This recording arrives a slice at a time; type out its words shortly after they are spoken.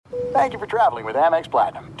Thank you for traveling with Amex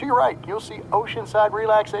Platinum. To your right, you'll see oceanside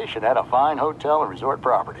relaxation at a fine hotel and resort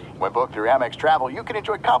property. When booked through Amex Travel, you can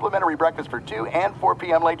enjoy complimentary breakfast for 2 and 4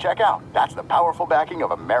 p.m. late checkout. That's the powerful backing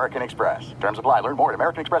of American Express. Terms apply. Learn more at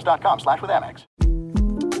americanexpress.com/withAmex.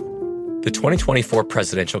 The 2024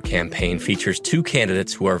 presidential campaign features two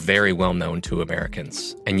candidates who are very well known to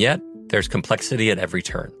Americans. And yet, there's complexity at every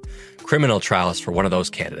turn. Criminal trials for one of those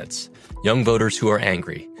candidates. Young voters who are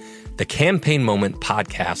angry. The Campaign Moment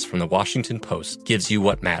podcast from the Washington Post gives you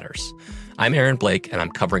what matters. I'm Aaron Blake, and I'm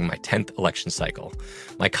covering my 10th election cycle.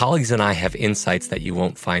 My colleagues and I have insights that you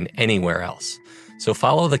won't find anywhere else. So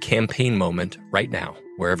follow The Campaign Moment right now,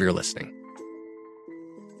 wherever you're listening.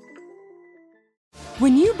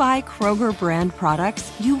 When you buy Kroger brand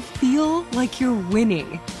products, you feel like you're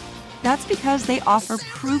winning. That's because they offer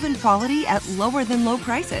proven quality at lower than low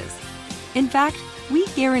prices. In fact, we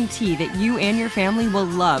guarantee that you and your family will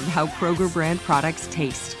love how Kroger brand products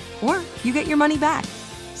taste, or you get your money back.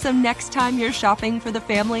 So next time you're shopping for the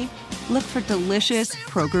family, look for delicious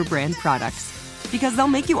Kroger brand products, because they'll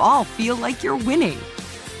make you all feel like you're winning.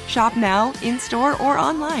 Shop now, in-store, or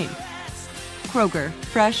online. Kroger,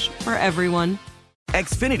 fresh for everyone.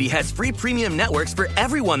 Xfinity has free premium networks for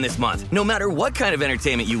everyone this month, no matter what kind of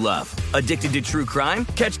entertainment you love. Addicted to true crime?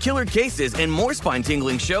 Catch killer cases and more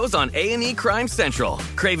spine-tingling shows on A&E Crime Central.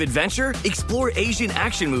 Crave adventure? Explore Asian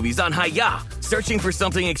action movies on Hi-Ya. Searching for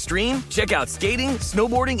something extreme? Check out skating,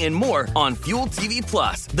 snowboarding, and more on Fuel TV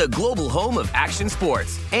Plus, the global home of action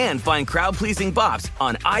sports. And find crowd-pleasing bops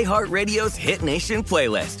on iHeartRadio's Hit Nation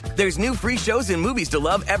playlist. There's new free shows and movies to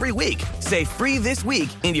love every week. Say free this week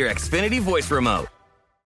in your Xfinity voice remote.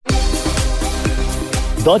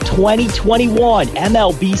 The 2021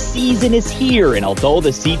 MLB season is here, and although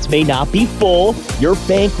the seats may not be full, your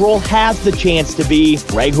bankroll has the chance to be.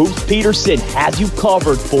 Greg Hoops Peterson has you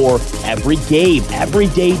covered for every game, every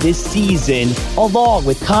day this season, along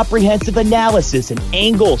with comprehensive analysis and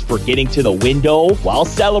angles for getting to the window while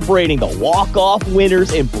celebrating the walk-off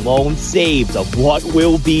winners and blown saves of what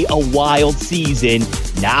will be a wild season.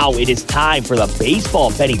 Now it is time for the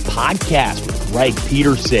Baseball Betting Podcast with Greg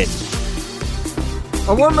Peterson.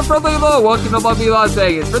 A warm and friendly hello. Welcome to lovely Las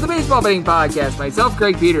Vegas for the Baseball Betting Podcast. Myself,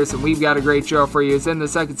 Greg Peterson. We've got a great show for you. It's in the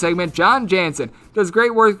second segment. John Jansen does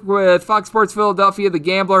great work with Fox Sports Philadelphia, The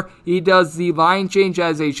Gambler. He does the Line Change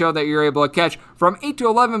as a show that you're able to catch from 8 to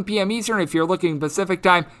 11 p.m. Eastern. If you're looking Pacific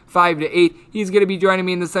time, 5 to 8. He's going to be joining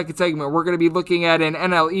me in the second segment. We're going to be looking at an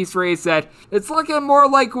NL East race that it's looking more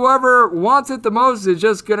like whoever wants it the most is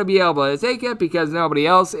just going to be able to take it because nobody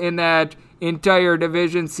else in that entire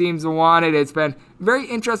division seems to want it. It's been very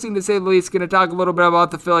interesting to say the least. Going to talk a little bit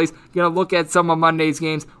about the Phillies. Going to look at some of Monday's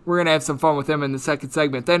games. We're going to have some fun with them in the second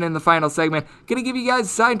segment. Then in the final segment, going to give you guys a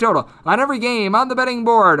sign total on every game on the betting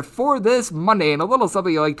board for this Monday. And a little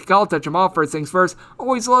something you like to call touch them all. First things first,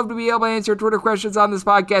 always love to be able to answer Twitter questions on this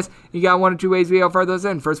podcast. You got one or two ways we help fire those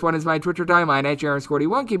in. First one is my Twitter timeline at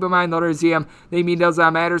JRN41. Keep in mind, the letter ZM, they mean does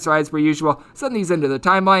not matter. So as per usual, send these into the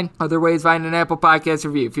timeline. Other ways, find an Apple Podcast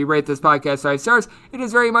review. If you rate this podcast 5 stars, it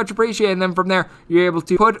is very much appreciated. And then from there, you're able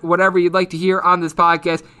to put whatever you'd like to hear on this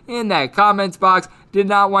podcast in that comments box. Did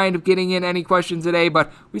not wind up getting in any questions today,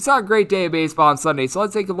 but we saw a great day of baseball on Sunday, so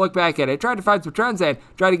let's take a look back at it. Try to find some trends and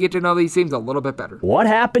try to get to know these teams a little bit better. What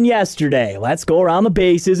happened yesterday? Let's go around the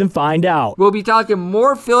bases and find out. We'll be talking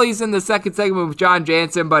more Phillies in the second segment with John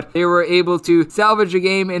Jansen, but they were able to salvage a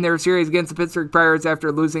game in their series against the Pittsburgh Pirates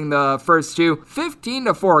after losing the first two,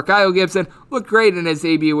 15-4. Kyle Gibson looked great in his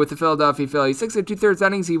debut with the Philadelphia Phillies. 6 2/3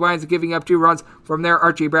 innings, he winds up giving up 2 runs. From there,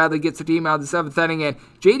 Archie Bradley gets the team out of the 7th inning, and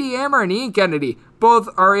J.D. Hammer and Ian Kennedy both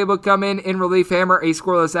are able to come in relief. Hammer, a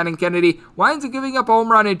scoreless inning. Kennedy winds up giving up a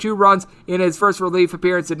home run and 2 runs in his first relief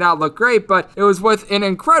appearance. Did not look great, but it was with an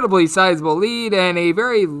incredibly sizable lead and a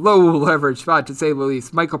very low leverage spot, to say the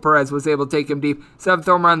least. Michael Perez was able to take him deep. 7th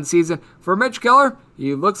home run of the season. For Mitch Keller,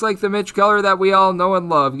 he looks like the Mitch Keller that we all know and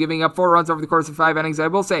love, giving up 4 runs over the course of 5 innings. I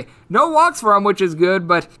will say, no walks for him, which is good,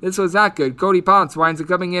 but this was not good. Cody Ponce winds up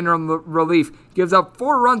coming in relief, gives up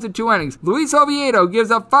 4 runs in 2 innings. Luis Oviedo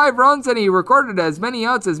gives up 5 runs, and he recorded as many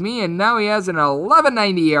outs as me, and now he has an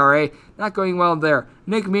 11.90 ERA. Not going well there.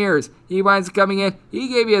 Nick Mears, he winds up coming in. He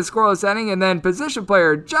gave you a scoreless inning, and then position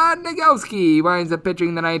player John Nagowski winds up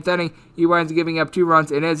pitching the 9th inning. He winds up giving up 2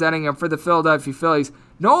 runs in his inning, and for the Philadelphia Phillies,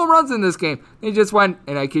 no home runs in this game. They just went,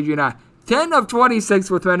 and I kid you not, 10 of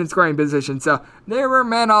 26 with men in scoring position. So there were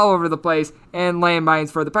men all over the place and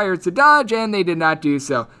landmines for the Pirates to dodge, and they did not do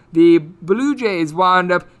so. The Blue Jays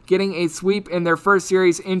wound up getting a sweep in their first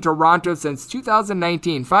series in Toronto since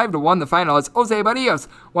 2019. 5-1 the final as Jose Barrios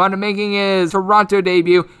wound up making his Toronto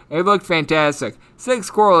debut. It looked fantastic.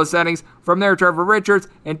 6 scoreless innings. From there, Trevor Richards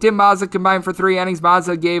and Tim Mazza combined for 3 innings.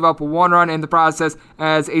 Mazza gave up 1 run in the process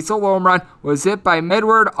as a solo home run was hit by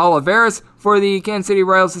Edward Olivares for the Kansas City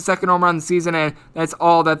Royals, the second home run of the season, and that's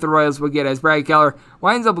all that the Royals would get as Brad Keller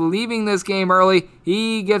winds up leaving this game early.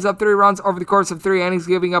 He gives up 3 runs over the course of 3 innings,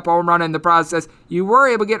 giving up a home run in the process. You were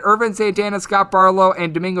able to get Irvin Santana, Scott Barlow,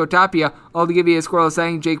 and Domingo Tapia all to give you a scoreless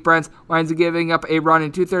inning. Jake Brentz winds up giving up a run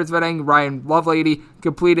in 2/3 of an inning. Ryan Lovelady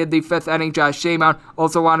completed the 5th inning. Josh Shamount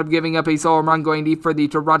also wound up giving up a solo home run going deep for the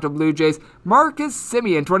Toronto Blue Jays. Marcus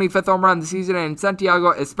Semien, 25th home run of the season, and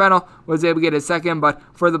Santiago Espinal was able to get his second, but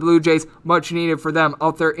for the Blue Jays, much needed for them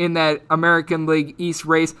out there in that American League East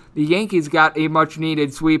race. The Yankees got a much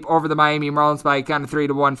needed sweep over the Miami Marlins by a count of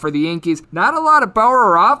 3-1 for the Yankees. Not a lot of power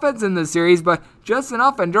or offense in this series, but just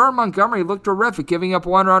enough, and Jordan Montgomery looked terrific, giving up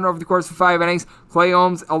 1 run over the course of 5 innings. Clay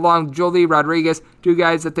Holmes along Joely Rodriguez, 2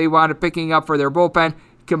 guys that they wound up picking up for their bullpen,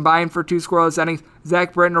 combined for 2 scoreless innings.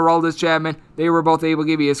 Zach Britton or Aroldis Chapman, they were both able to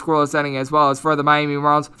give you a scoreless inning as well as for the Miami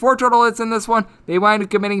Marlins. 4 total hits in this one. They wound up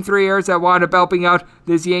committing 3 errors that wound up helping out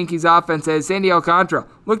this Yankees offense as Sandy Alcantara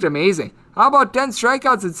looked amazing. How about 10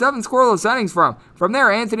 strikeouts and 7 scoreless innings from him? From there,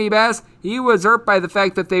 Anthony Bass, he was hurt by the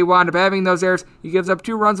fact that they wound up having those errors. He gives up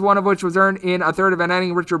 2 runs, one of which was earned in 1/3 of an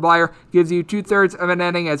inning. Richard Blyer gives you 2/3 of an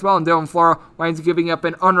inning as well, and Dylan Floro winds up giving up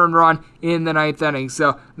an unearned run in the 9th inning.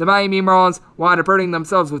 So the Miami Marlins wound up hurting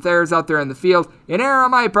themselves with errors out there in the field. An error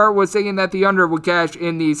on my part was thinking that the under would cash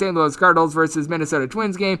in the St. Louis Cardinals versus Minnesota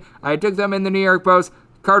Twins game. I took them in the New York Post.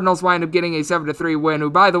 Cardinals wind up getting a 7-3 win, who,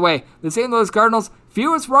 by the way, the St. Louis Cardinals,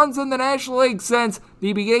 fewest runs in the National League since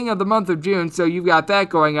the beginning of the month of June, so you've got that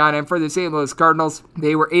going on. And for the St. Louis Cardinals,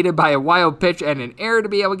 they were aided by a wild pitch and an error to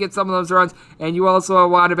be able to get some of those runs, and you also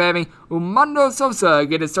wound up having Umundo Sosa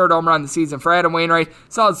get his 3rd home run of the season. For Adam Wainwright,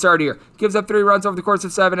 solid start here. Gives up 3 runs over the course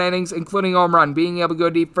of 7 innings, including a home run, being able to go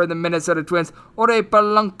deep for the Minnesota Twins. Ore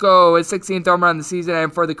Polanco, his 16th home run of the season,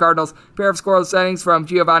 and for the Cardinals, pair of scoreless innings from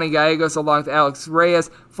Giovanni Gallegos along with Alex Reyes.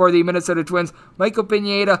 For the Minnesota Twins, Michael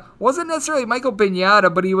Pineda wasn't necessarily Michael Pineda,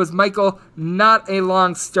 but he was Michael, not a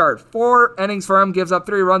long start. 4 innings for him, gives up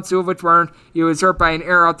 3 runs, 2 of which were earned. He was hurt by an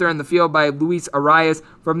error out there in the field by Luis Arias.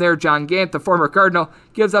 From there, John Gant, the former Cardinal,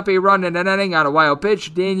 gives up a run in an inning on a wild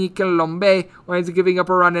pitch. Danny Colombe winds up giving up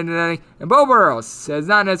a run in an inning. And Bo Burrows has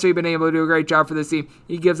not necessarily been able to do a great job for this team.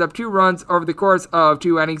 He gives up 2 runs over the course of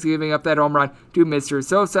 2 innings, giving up that home run to Mr.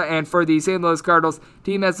 Sosa. And for the St. Louis Cardinals,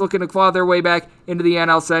 team that's looking to claw their way back into the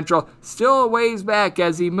NL Central, still a ways back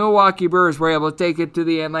as the Milwaukee Brewers were able to take it to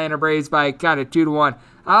the Atlanta Braves by a count of 2-1.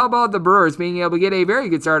 How about the Brewers being able to get a very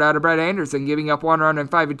good start out of Brett Anderson, giving up 1 run in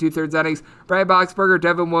 5 2/3 innings? Brad Boxberger,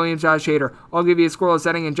 Devin Williams, Josh Hader all give you a scoreless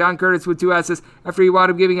inning, and John Curtis with 2 assists after he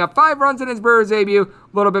wound up giving up 5 runs in his Brewers debut.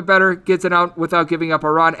 A little bit better, gets it out without giving up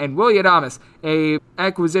a run. And Willie Adames, a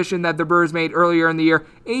acquisition that the Brewers made earlier in the year,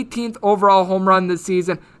 18th overall home run this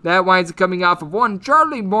season. That winds up coming off of one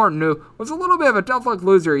Charlie Morton, who was a little bit of a tough luck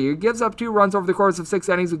loser. He gives up 2 runs over the course of 6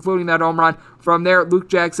 innings, including that home run. From there, Luke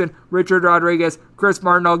Jackson, Richard Rodriguez, Chris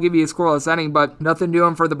Martin, I'll give you a scoreless inning, but nothing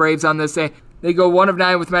doing for the Braves on this day. They go 1 of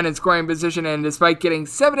 9 with men in scoring position, and despite getting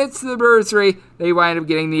 7 hits to the Brewers 3, they wind up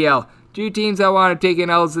getting the L. 2 teams that want to take in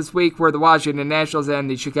L's this week were the Washington Nationals and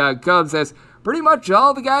the Chicago Cubs, as pretty much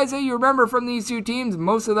all the guys that you remember from these 2 teams,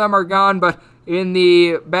 most of them are gone, but in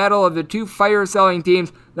the battle of the 2 fire-selling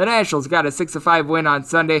teams, the Nationals got a 6-5 win on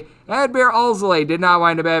Sunday. Adbert Alzolay did not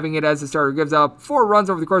wind up having it as a starter. Gives up 4 runs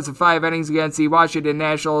over the course of 5 innings against the Washington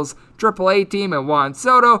Nationals AAA team and Juan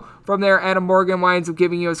Soto. From there, Adam Morgan winds up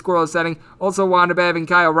giving you a scoreless inning. Also wound up having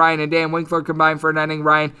Kyle Ryan and Dan Winkler combined for an inning.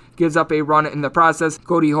 Ryan gives up a run in the process.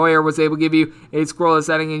 Cody Hoyer was able to give you a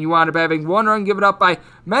scoreless inning, and you wound up having 1 run given up by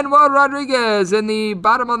Manuel Rodriguez in the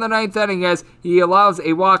bottom of the 9th inning as he allows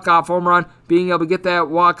a walk-off home run. Being able to get that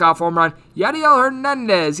walk-off home run, Yadiel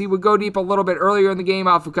Hernandez, he would go deep a little bit earlier in the game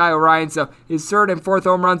off of Kyle Ryan, so his 3rd and 4th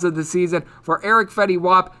home runs of the season. For Eric Fetty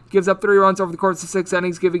Wap, gives up 3 runs over the course of 6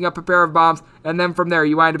 innings, giving up a pair of bombs, and then from there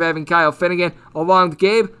you wind up having Kyle Finnegan along with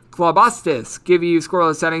Gabe Klobostis give you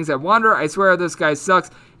scoreless innings. At Wander, I swear this guy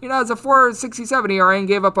sucks. You know, it's a 4.67 ERA and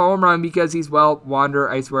gave up a home run because he's, well, Wander,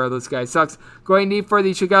 I swear this guy sucks. Going deep for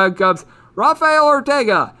the Chicago Cubs, Rafael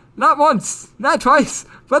Ortega. Not once, not twice,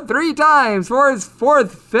 but 3 times for his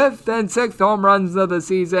 4th, 5th, and 6th home runs of the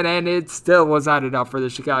season, and it still was not enough for the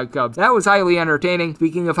Chicago Cubs. That was highly entertaining.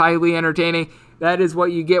 Speaking of highly entertaining, That is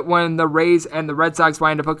what you get when the Rays and the Red Sox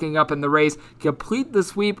wind up hooking up, and the Rays complete the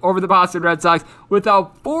sweep over the Boston Red Sox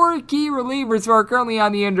without 4 key relievers who are currently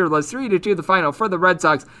on the injured list. 3-2 the final for the Red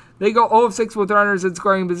Sox. They go 0-6 with runners in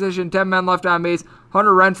scoring position, 10 men left on base.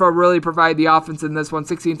 Hunter Renfroe really provided the offense in this one.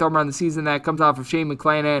 16th home run of the season. That comes off of Shane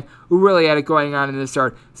McClanahan, who really had it going on in this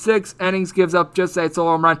start. 6 innings, gives up just that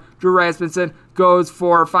solo home run. Drew Rasmussen goes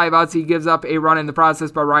for 5 outs. He gives up a run in the process,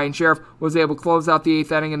 but Ryan Sheriff was able to close out the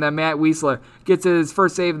 8th inning, and then Matt Wiesler gets his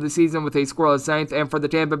first save of the season with a scoreless 9th. And for the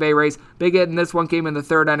Tampa Bay Rays, big hit in this one came in the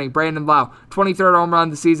 3rd inning. Brandon Lau, 23rd home run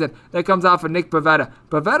of the season. That comes off of Nick Pivetta.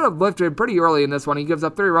 Pivetta lifted pretty early in this one. He gives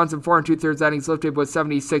up 3 runs in 4 2/3 innings, lifted with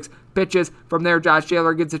 76 pitches. From there, Josh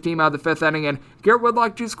Taylor gets the team out of the 5th inning, and Garrett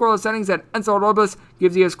Whitlock 2 scoreless innings, and Enzo Robles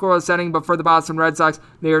gives you a scoreless inning. But for the Boston Red Sox,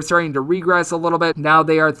 they are starting to regress a little bit. Now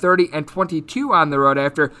they are 30-22 on the road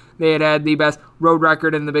after they had the best road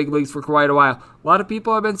record in the big leagues for quite a while. A lot of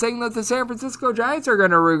people have been saying that the San Francisco Giants are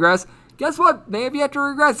going to regress. Guess what? They have yet to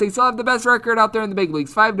regress. They still have the best record out there in the big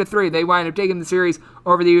leagues, 5-3. They wind up taking the series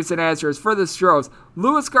over the Houston Astros. For the Stros,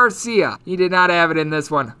 Luis Garcia, he did not have it in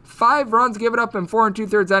this one. 5 runs given up in 4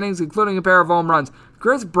 2/3 innings, including a pair of home runs.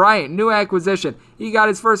 Chris Bryant, new acquisition. He got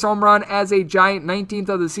his first home run as a Giant, 19th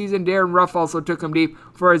of the season. Darren Ruff also took him deep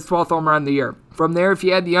for his 12th home run of the year. From there, if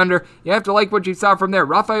you had the under, you have to like what you saw from there.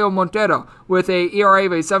 Rafael Montero, with a ERA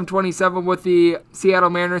of a 7.27 with the Seattle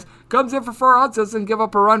Mariners, comes in for 4 outs, doesn't give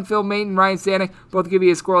up a run. Phil Maton and Ryan Stanek both give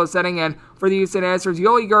you a scoreless inning. And for the Houston Astros,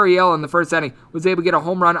 Yoli Gurriel in the 1st inning was able to get a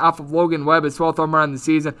home run off of Logan Webb, his 12th home run of the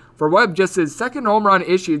season. For Webb, just his 2nd home run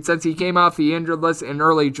issued since he came off the injured list in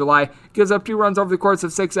early July. Gives up 2 runs over the course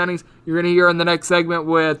of 6 innings. You're going to hear in the next segment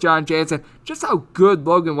with John Jansen just how good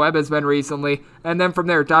Logan Webb has been recently. And then from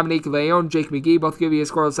there, Dominique Leone, Jake McGee both give you a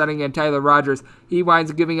scoreless inning, and Tyler Rogers, he winds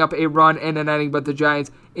up giving up a run in an inning, but the Giants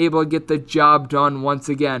able to get the job done once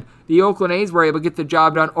again. The Oakland A's were able to get the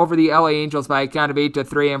job done over the LA Angels by a count of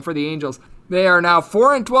 8-3, and for the Angels, they are now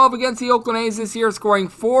 4-12 against the Oakland A's this year, scoring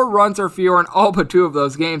 4 runs or fewer in all but 2 of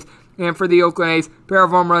those games. And for the Oakland A's, pair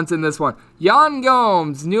of home runs in this one. Yan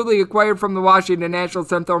Gomes, newly acquired from the Washington Nationals,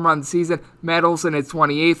 10th home run of the season. Matt Olson, his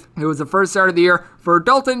 28th. It was the first start of the year for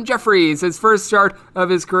Dalton Jeffries. His first start of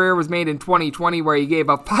his career was made in 2020, where he gave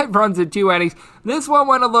up 5 runs in 2 innings. This one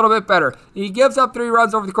went a little bit better. He gives up 3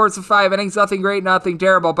 runs over the course of 5 innings. Nothing great, nothing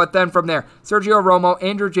terrible. But then from there, Sergio Romo,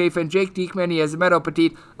 Andrew Chafin, Jake Diekman, Yasmedo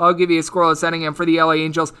Petit, I'll give you a scoreless inning. And for the LA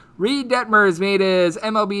Angels, Reed Detmer has made his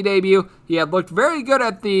MLB debut. He had looked very good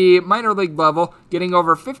at the minor league level, getting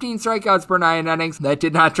over 15 strikeouts per 9 innings. That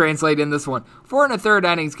did not translate in this one. 4 1/3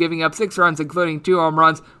 innings, giving up 6 runs, including 2 home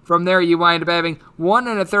runs. From there, you wind up having 1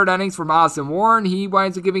 1/3 innings from Austin Warren. He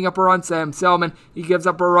winds up giving up a run. Sam Selman, he gives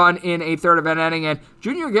up a run in a third of an inning. And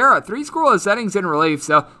Junior Guerra, 3 scoreless innings in relief.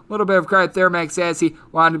 So a little bit of credit there. Max Sassy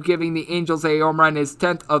wound up giving the Angels a home run, his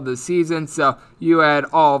 10th of the season. So you had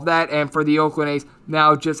all of that. And for the Oakland A's,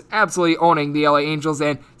 now just absolutely owning the LA Angels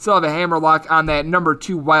and still have a hammerlock on that number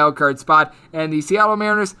 2 wildcard spot. And the Seattle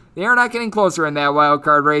Mariners, they are not getting closer in that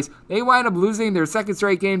wildcard race. They wind up losing their 2nd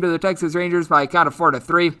straight game to the Texas Rangers by a count of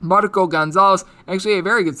 4-3. Marco Gonzalez, actually a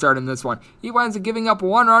very good start in this one. He winds up giving up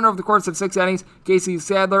 1 run over the course of 6 innings. Casey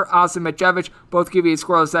Sadler, Austin Mitchevich both give you a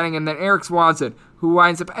scoreless inning. And then Eric Swanson, who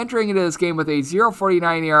winds up entering into this game with a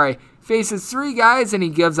 0.49 ERA, faces 3 guys and he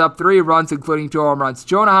gives up 3 runs, including 2 home runs.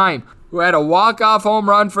 Jonah Heim, who had a walk-off home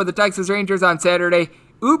run for the Texas Rangers on Saturday.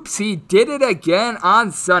 Oops, he did it again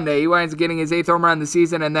on Sunday. He winds up getting his 8th home run of the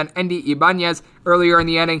season. And then Endy Ibanez, earlier in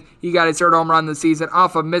the inning, he got his 3rd home run of the season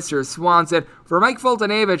off of Mr. Swanson. For Mike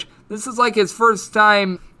Fultonavich, this is like his first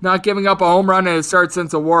time not giving up a home run in his start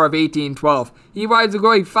since the War of 1812. He winds up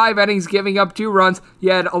going 5 innings, giving up 2 runs. He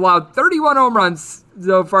had allowed 31 home runs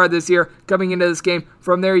so far this year coming into this game.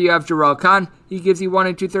 From there, you have Jarrell Kahn. He gives you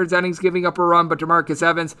 1 2/3 innings, giving up a run, but DeMarcus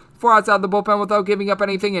Evans, 4 outs out of the bullpen without giving up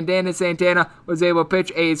anything, and Dennis Santana was able to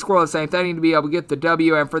pitch a scoreless 9th inning to be able to get the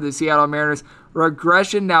W. And for the Seattle Mariners,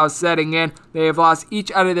 regression now setting in. They have lost each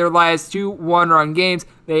out of their last 2 one-run games.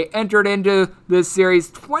 They entered into this series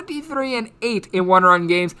 23-8 in one-run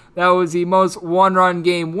games. That was the most one-run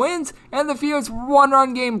game wins and the fewest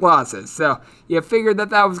one-run game losses. So you figured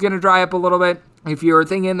that was going to dry up a little bit. If you were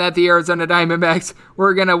thinking that the Arizona Diamondbacks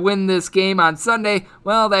were going to win this game on Sunday,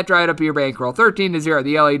 well, that dried up your bankroll. 13-0.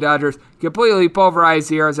 The LA Dodgers completely pulverized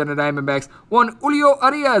the Arizona Diamondbacks. One Julio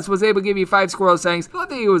Arias was able to give you 5 scoreless innings. I thought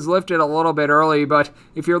that he was lifted a little bit early, but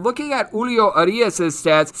if you're looking at Julio Arias'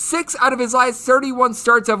 stats, 6 out of his last 31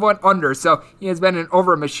 starts have went under, so he has been an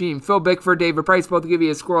over machine. Phil Bickford, David Price both give you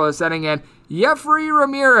a scoreless inning, and Jeffrey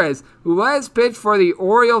Ramirez, who last pitched for the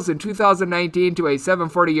Orioles in 2019 to a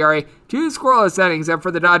 7.40 ERA, 2 scoreless innings. And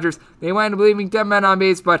for the Dodgers, they wound up leaving 10 men on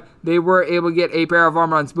base, but they were able to get a pair of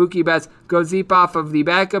home runs. Mookie Betts goes deep off of the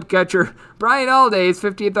backup catcher Brian Holiday, his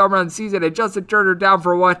 50th home run of the season, and Justin Turner down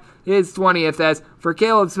for what? His 20th. As for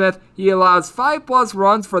Caleb Smith, he allows 5+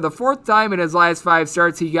 runs for the 4th time in his last 5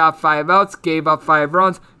 starts. He got 5 outs, gave up 5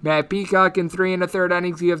 runs. Matt Peacock in 3 1/3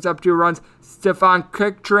 innings gives up 2 runs. Stefan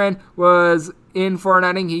Crichtrin was in for an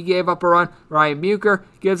inning. He gave up a run. Ryan Bucher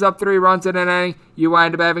gives up 3 runs in an inning. You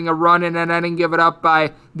wind up having a run in an inning given up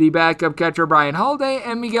by the backup catcher Brian Holiday,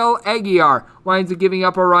 and Miguel Aguilar winds up giving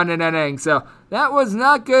up a run in an inning. So that was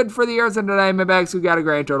not good for the Arizona Diamondbacks, who got a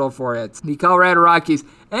grand total for it. The Colorado Rockies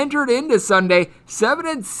entered into Sunday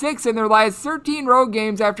 7-6 in their last 13 road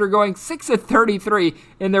games after going 6-33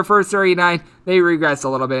 in their first 39. They regressed a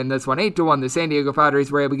little bit in this one. 8-1, the San Diego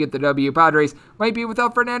Padres were able to get the W. Padres might be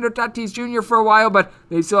without Fernando Tatis Jr. for a while, but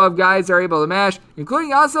they still have guys that are able to mash,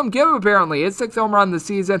 including Awesome Kim, apparently. His 6th home run of the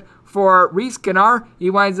season for Reese Kennard. He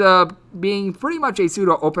winds up being pretty much a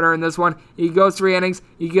pseudo-opener in this one. He goes 3 innings.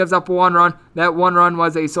 He gives up 1 run. That 1 run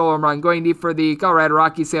was a solo home run. Going deep for the Colorado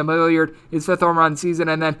Rockies, Sam Hilliard, his 5th home run of the season,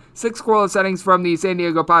 and then 6 scoreless innings from the San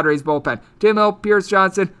Diego Padres bullpen. Tim Hill, Pierce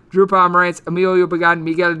Johnson, Drew Pomeranz, Emilio Pagan,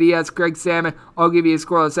 Miguel Diaz, Craig Salmon, I'll give you a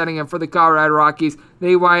scoreless inning. And for the Colorado Rockies,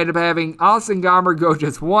 they wind up having Austin Gomber go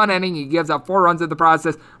just 1 inning. He gives up 4 runs in the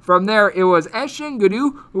process. From there, it was Eshin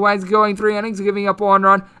Gadu who winds up going 3 innings, giving up 1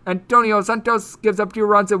 run. Antonio Santos gives up 2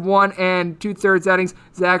 runs in 1 2/3 innings.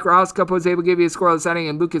 Zach Roscup was able to give you a scoreless inning,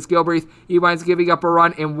 and Lucas Gilbreath, he winds up giving up a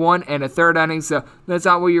run in 1 1/3 innings. So that's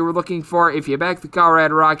not what you were looking for if you backed the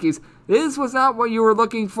Colorado Rockies. This was not what you were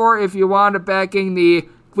looking for if you wound up backing the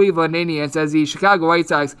Cleveland Indians, as the Chicago White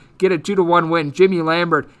Sox get a 2-1 win. Jimmy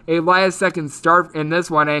Lambert, a last-second start in this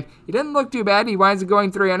one, and he didn't look too bad. He winds up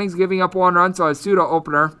going 3 innings, giving up 1 run, so a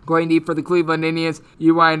pseudo-opener. Going deep for the Cleveland Indians,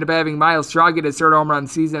 you wind up having Miles Straw get his 3rd home run of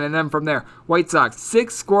the season, and then from there, White Sox,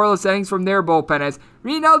 6 scoreless innings from their bullpen, as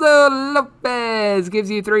Reynaldo Lopez gives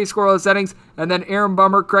you 3 scoreless innings, and then Aaron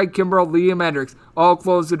Bummer, Craig Kimbrell, Liam Hendricks all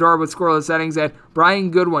close the door with scoreless innings, and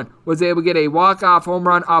Brian Goodwin was able to get a walk-off home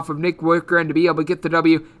run off of Nick Wickren to be able to get the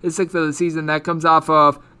W, his 6th of the season. That comes off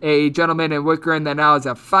of a gentleman in Wickren that now is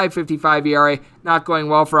a 5.55 ERA. Not going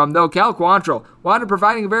well for him, though. Cal Quantrill wound up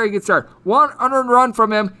providing a very good start. 1 unearned run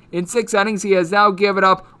from him in 6 innings. He has now given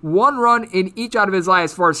up 1 run in each out of his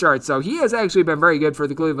last 4 starts, so he has actually been very good for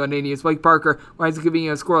the Cleveland Indians. Blake Parker winds up giving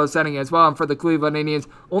you a scoreless inning as well, and for the Cleveland Indians,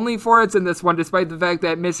 only 4 hits in this one, despite the fact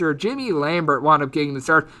that Mr. Jimmy Lambert wound up getting the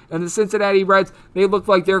start. And the Cincinnati Reds, they look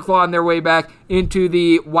like they're clawing their way back into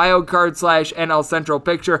the wild card / NL Central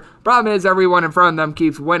picture. Problem is, everyone in front of them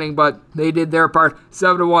keeps winning, but they did their part.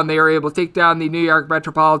 7-1, they were able to take down the New York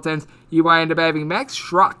Metropolitans. You wind up having Max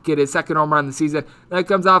Schrock get his 2nd home run of the season. That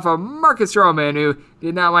comes off of Marcus Stroman, who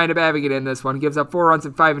did not wind up having it in this one. Gives up 4 runs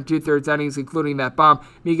in 5 2/3 innings, including that bomb.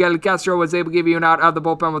 Miguel Castro was able to give you an out of the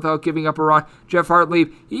bullpen without giving up a run. Jeff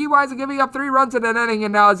Hartlieb, he winds up giving up 3 runs in an inning,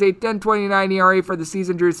 and now is a 10.29 ERA for the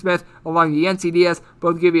season. Drew Smith, along the NCDS,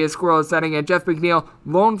 both give you a scoreless inning. And Jeff McNeil,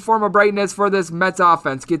 lone form of brightness for this Mets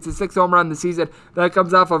offense, gets his 6th home run of the season. That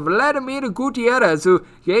comes off of Vladimir Gutierrez, who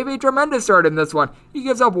gave a tremendous start in this one. He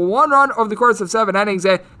gives up 1 run over the course of 7 innings,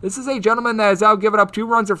 and this is a gentleman that has now given up 2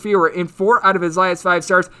 runs or fewer in 4 out of his last 5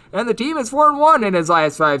 starts, and the team is 4-1 in his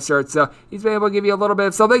last 5 starts, so he's been able to give you a little bit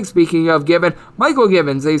of something. Speaking of Gibbon, Michael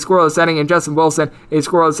Gibbons, a scoreless inning, and Justin Wilson, a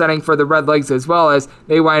scoreless inning for the Red Legs, as well as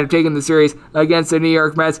they wind up taking the series against the New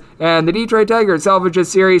York Mets, and the Detroit Tigers salvage a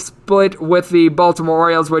series split with the Baltimore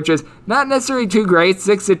Orioles, which is not necessarily too great.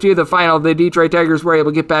 6-2 the final. The Detroit Tigers were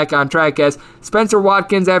able to get back on track, as Spencer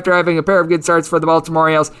Watkins, after having a pair of good starts for the Baltimore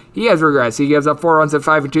Orioles, he has regressed. He gives up 4 runs in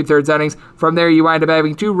 5 2/3 innings. From there, you wind up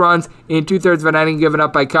having 2 runs in 2/3 of an inning given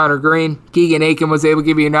up by Connor Green. Keegan Aiken was able to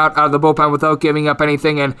give you an out of the bullpen without giving up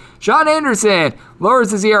anything, and Sean Anderson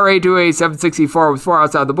lowers his ERA to a 7.64 with 4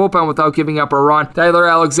 outs out of the bullpen without giving up a run. Tyler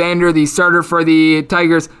Alexander, the starter for the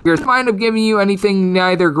Tigers, wind up giving you anything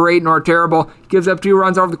neither great nor terrible. Gives up 2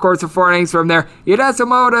 runs over the course of 4 innings. From there,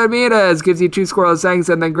 Yadasamoto Ramirez gives you 2 scoreless innings,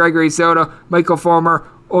 and then Gregory Soto, Michael Fulmer,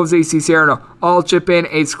 Jose Cicerno all chip in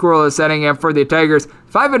a scoreless inning. And for the Tigers,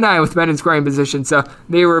 5-9 with men in scoring position, so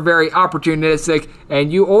they were very opportunistic,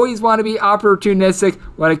 and you always want to be opportunistic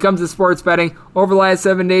when it comes to sports betting. Over the last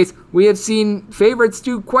 7 days, we have seen favorites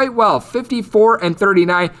do quite well,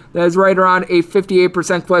 54-39. That is right around a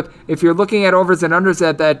 58% clip. If you're looking at overs and unders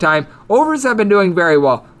at that time, overs have been doing very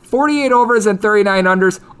well. 48 overs and 39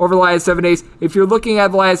 unders over the last 7 days. If you're looking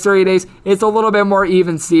at the last 30 days, it's a little bit more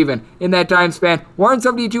even Steven in that time span.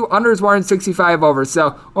 172 unders, 165 overs.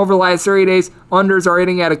 So over the last 30 days, unders are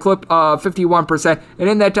hitting at a clip of 51%. And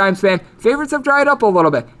in that time span, favorites have dried up a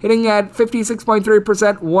little bit, hitting at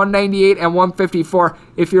 56.3%, 198 and 154.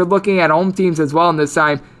 If you're looking at home teams as well in this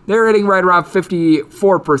time, they're hitting right around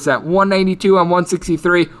 54%, 192 and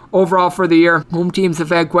 163 overall for the year. Home teams have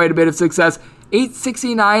had quite a bit of success.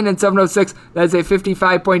 869 and 706, that's a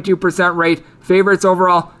 55.2% rate. Favorites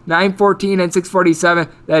overall, 914 and 647,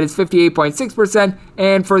 that is 58.6%.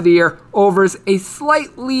 And for the year, overs, a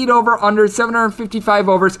slight lead over unders, 755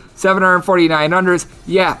 overs, 749 unders.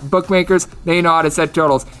 Yeah, bookmakers, they know how to set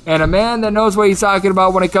totals. And a man that knows what he's talking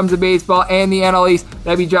about when it comes to baseball and the NL East,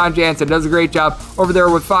 that'd be John Jansen. Does a great job over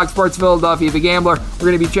there with Fox Sports Philadelphia, the Gambler. We're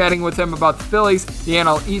going to be chatting with him about the Phillies, the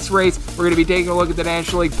NL East race. We're going to be taking a look at the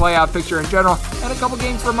National League playoff picture in general, and a couple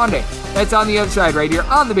games for Monday. That's on the other side right here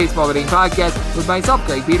on the Baseball Betting Podcast with myself,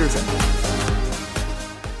 Greg Peterson.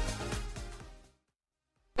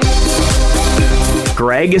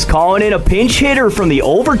 Greg is calling in a pinch hitter from the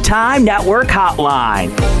Overtime Network hotline.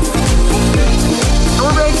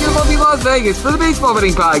 We're back here in lovely Las Vegas for the Baseball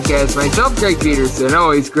Betting Podcast. Myself, Greg Peterson.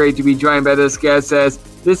 Always great to be joined by this guest, as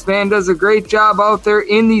this man does a great job out there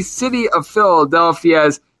in the city of Philadelphia,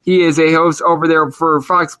 as he is a host over there for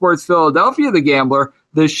Fox Sports Philadelphia, the Gambler.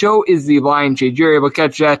 The show is The Blind Shade. You're able to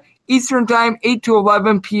catch that Eastern Time, 8 to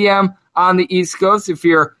 11 p.m. on the East Coast. If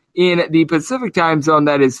you're in the Pacific Time Zone,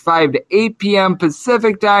 that is 5 to 8 p.m.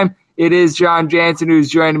 Pacific Time. It is John Jansen who's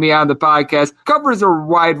joining me on the podcast. Covers a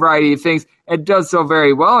wide variety of things and does so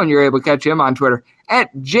very well, and you're able to catch him on Twitter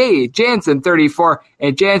at JJansen34,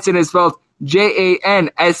 and Jansen is spelled Jansen.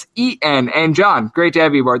 And John, great to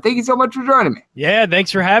have you aboard. Thank you so much for joining me. Yeah,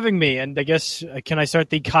 thanks for having me. And I guess, can I start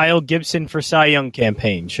the Kyle Gibson for Cy Young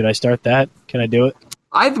campaign? Should I start that? Can I do it?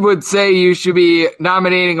 I would say you should be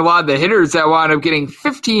nominating a lot of the hitters that wound up getting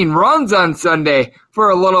 15 runs on Sunday for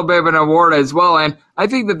a little bit of an award as well. And I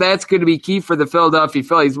think that that's going to be key for the Philadelphia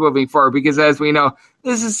Phillies moving forward, because as we know,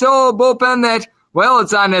 this is still a bullpen that, well,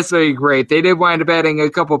 it's not necessarily great. They did wind up adding a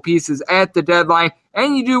couple pieces at the deadline,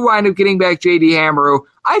 and you do wind up getting back J.D. Hammer, who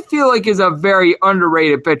I feel like is a very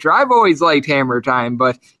underrated pitcher. I've always liked Hammer time,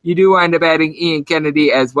 but you do wind up adding Ian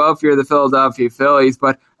Kennedy as well if you're the Philadelphia Phillies.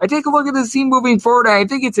 But I take a look at this team moving forward, and I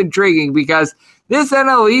think it's intriguing because this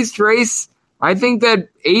NL East race, I think that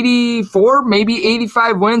 84, maybe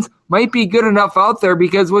 85 wins might be good enough out there,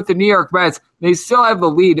 because with the New York Mets, they still have the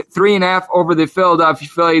lead 3.5 over the Philadelphia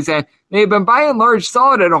Phillies, and they've been by and large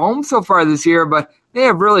solid at home so far this year, but they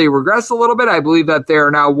have really regressed a little bit. I believe that they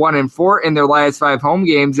are now 1-4 in their last 5 home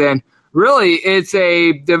games, and really it's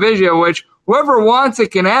a division which whoever wants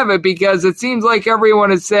it can have it, because it seems like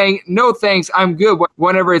everyone is saying, no thanks, I'm good,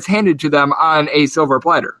 whenever it's handed to them on a silver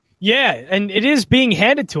platter. Yeah, and it is being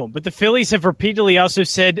handed to them, but the Phillies have repeatedly also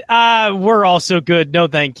said, we're also good, no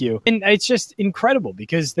thank you. And it's just incredible,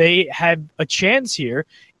 because they have a chance here,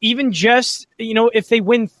 even just, if they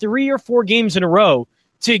win 3 or 4 games in a row,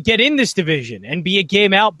 to get in this division and be a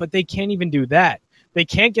game out, but they can't even do that. They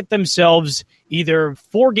can't get themselves either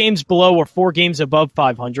 4 games below or 4 games above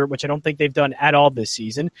 500, which I don't think they've done at all this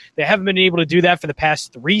season. They haven't been able to do that for the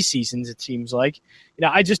past 3 seasons, it seems like.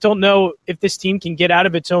 I just don't know if this team can get out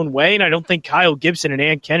of its own way, and I don't think Kyle Gibson and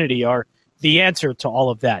Ian Kennedy are the answer to all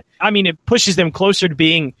of that. I mean, it pushes them closer to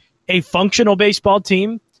being a functional baseball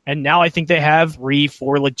team, and now I think they have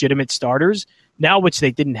 3-4 legitimate starters now, which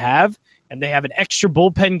they didn't have. And they have an extra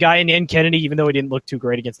bullpen guy in Ian Kennedy, even though he didn't look too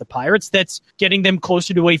great against the Pirates. That's getting them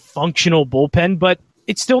closer to a functional bullpen, but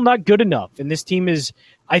it's still not good enough. And this team is,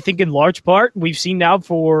 I think, in large part, we've seen now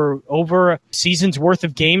for over a season's worth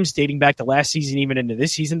of games, dating back to last season, even into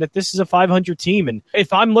this season, that this is a 500 team. And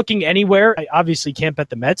if I'm looking anywhere, I obviously can't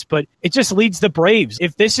bet the Mets, but it just leads the Braves.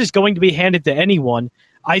 If this is going to be handed to anyone,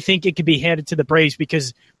 I think it could be handed to the Braves,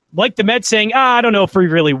 because like the Mets saying, I don't know if we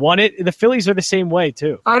really want it, the Phillies are the same way,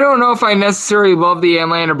 too. I don't know if I necessarily love the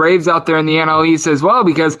Atlanta Braves out there in the NL East as well,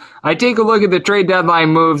 because I take a look at the trade deadline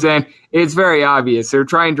moves, and it's very obvious. They're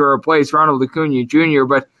trying to replace Ronald Acuna Jr.,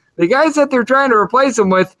 but the guys that they're trying to replace him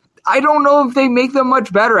with, I don't know if they make them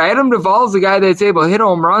much better. Adam Duvall's the guy that's able to hit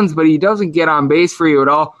home runs, but he doesn't get on base for you at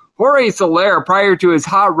all. Jorge Soler, prior to his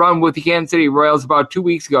hot run with the Kansas City Royals about 2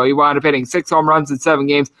 weeks ago, he wound up hitting 6 home runs in 7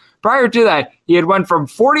 games. Prior to that, he had went from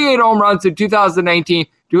 48 home runs in 2019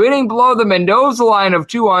 to hitting below the Mendoza line of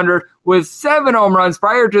 200 with 7 home runs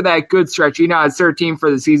prior to that good stretch. He now has 13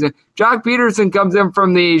 for the season. Jock Peterson comes in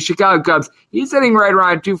from the Chicago Cubs. He's hitting right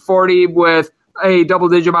around 240 with a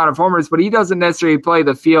double-digit amount of homers, but he doesn't necessarily play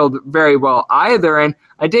the field very well either. And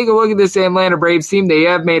I take a look at this Atlanta Braves team. They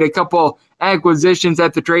have made a couple acquisitions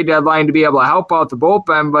at the trade deadline to be able to help out the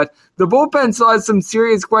bullpen, but the bullpen still has some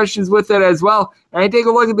serious questions with it as well. And I take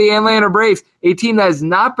a look at the Atlanta Braves, a team that has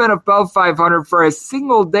not been above 500 for a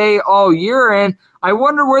single day all year, and I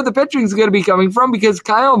wonder where the pitching is going to be coming from because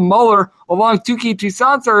Kyle Muller along Touki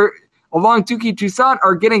Toussaint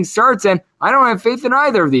are getting starts, and I don't have faith in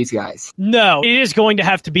either of these guys. No, it is going to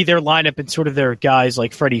have to be their lineup and sort of their guys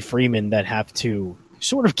like Freddie Freeman that have to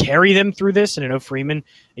sort of carry them through this. And I know Freeman,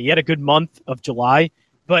 he had a good month of July,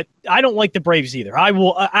 but I don't like the Braves either. I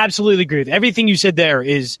will absolutely agree with you. Everything you said there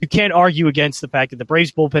is you can't argue against the fact that the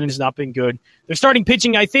Braves bullpen has not been good. Their starting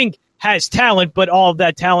pitching, I think, has talent, but all of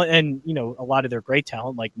that talent and, a lot of their great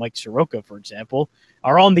talent, like Mike Soroka, for example,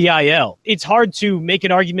 are on the IL. It's hard to make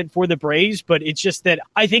an argument for the Braves, but it's just that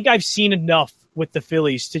I think I've seen enough with the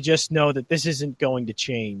Phillies to just know that this isn't going to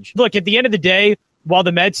change. Look, at the end of the day, while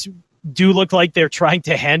the Mets do look like they're trying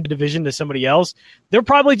to hand the division to somebody else, they're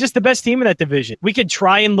probably just the best team in that division. We could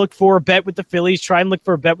try and look for a bet with the Phillies, try and look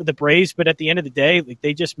for a bet with the Braves, but at the end of the day,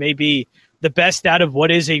 they just may be the best out of what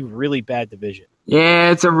is a really bad division. Yeah,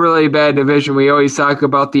 it's a really bad division. We always talk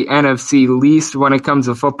about the NFC least when it comes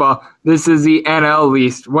to football. This is the NL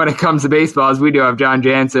least when it comes to baseball, as we do have John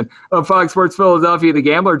Jansen of Fox Sports Philadelphia, the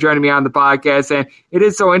Gambler, joining me on the podcast. And it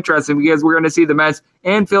is so interesting because we're going to see the Mets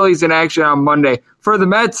and Phillies in action on Monday. For the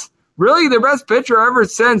Mets, really their best pitcher ever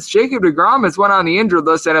since Jacob deGrom has went on the injured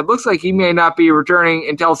list, and it looks like he may not be returning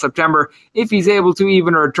until September, if he's able to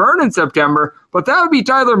even return in September. But that would be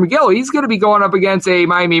Tyler McGill. He's going to be going up against a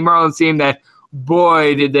Miami Marlins team that,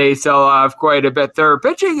 boy, did they sell off quite a bit. Their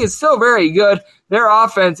pitching is still very good. Their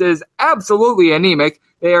offense is absolutely anemic.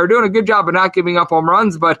 They are doing a good job of not giving up home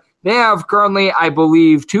runs, but they have currently, I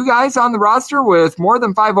believe, 2 guys on the roster with more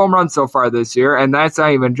than 5 home runs so far this year, and that's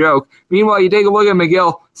not even a joke. Meanwhile, you take a look at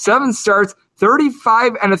McGill, 7 starts,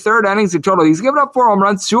 35 and a third innings in total. He's given up 4 home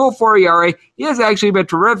runs, 2.04 ERA. He has actually been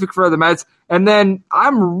terrific for the Mets. And then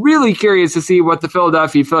I'm really curious to see what the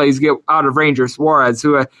Philadelphia Phillies get out of Ranger Suarez,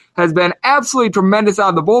 who has been absolutely tremendous out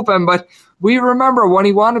of the bullpen. But we remember when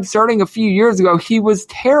he wound up starting a few years ago, he was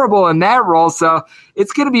terrible in that role. So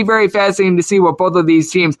it's going to be very fascinating to see what both of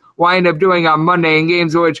these teams wind up doing on Monday in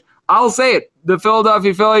games which, I'll say it, the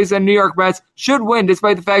Philadelphia Phillies and New York Mets should win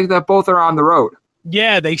despite the fact that both are on the road.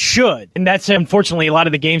 Yeah, they should. And that's unfortunately a lot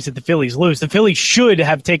of the games that the Phillies lose. The Phillies should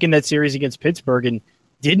have taken that series against Pittsburgh and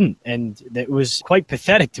didn't. And it was quite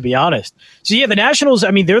pathetic, to be honest. So, yeah, the Nationals,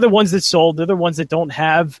 I mean, they're the ones that sold. They're the ones that don't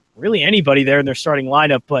have really anybody there in their starting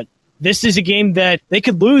lineup. But this is a game that they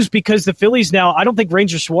could lose because the Phillies now, I don't think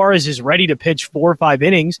Ranger Suarez is ready to pitch 4 or 5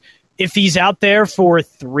 innings. If he's out there for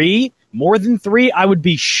 3, more than 3, I would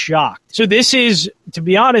be shocked. So this is, to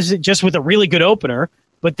be honest, just with a really good opener,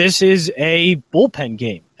 but this is a bullpen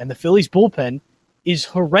game, and the Phillies bullpen is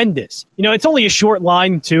horrendous. It's only a short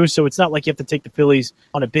line, too, so it's not like you have to take the Phillies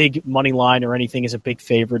on a big money line or anything as a big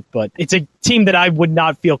favorite, but it's a team that I would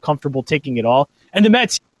not feel comfortable taking at all. And the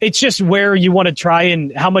Mets, it's just where you want to try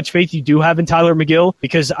and how much faith you do have in Tyler McGill,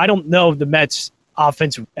 because I don't know if the Mets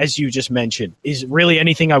offense, as you just mentioned, is really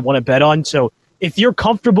anything I want to bet on. So if you're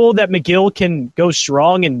comfortable that McGill can go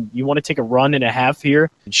strong and you want to take a run and a half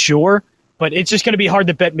here, sure. But it's just going to be hard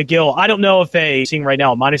to bet McGill. I don't know if seeing right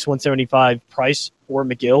now a minus 175 price for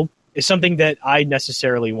McGill is something that I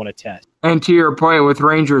necessarily want to test. And to your point with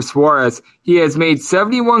Ranger Suarez, he has made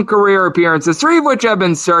 71 career appearances, 3 of which have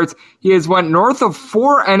been starts. He has went north of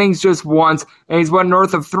 4 innings just once, and he's went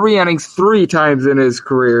north of 3 innings 3 times in his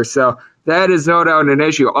career. So that is no doubt an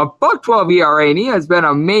issue. A .12 ERA, and he has been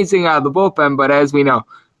amazing out of the bullpen, but as we know,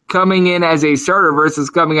 coming in as a starter versus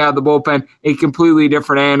coming out of the bullpen, a completely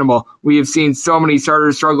different animal. We have seen so many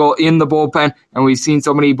starters struggle in the bullpen, and we've seen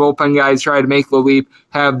so many bullpen guys try to make the leap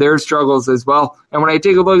have their struggles as well. And when I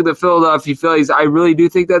take a look at the Philadelphia Phillies, I really do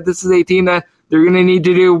think that this is a team that they're going to need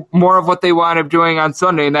to do more of what they wound up doing on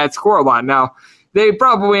Sunday, and that's score a lot. Now, they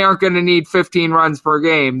probably aren't going to need 15 runs per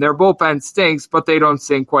game. Their bullpen stinks, but they don't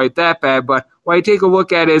stink quite that bad. But what I take a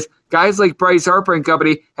look at is guys like Bryce Harper and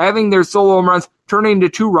company having their solo home runs turning into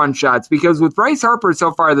 2-run shots, because with Bryce Harper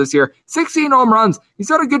so far this year, 16 home runs, he's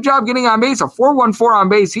done a good job getting on base, a 4.14 on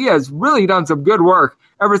base. He has really done some good work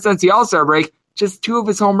ever since the All-Star break. Just 2 of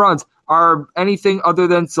his home runs are anything other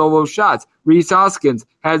than solo shots. Rhys Hoskins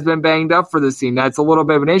has been banged up for this team. That's a little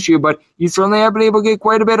bit of an issue, but you certainly have been able to get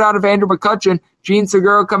quite a bit out of Andrew McCutchen. Gene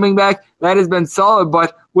Segura coming back, that has been solid,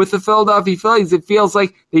 but with the Philadelphia Phillies, it feels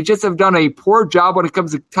like they just have done a poor job when it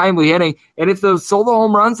comes to timely hitting, and if those solo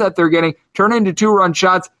home runs that they're getting turn into 2-run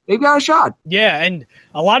shots, they've got a shot. Yeah, and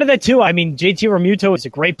a lot of that too. I mean, JT Realmuto is a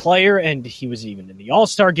great player, and he was even in the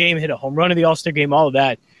All-Star game, hit a home run in the All-Star game, all of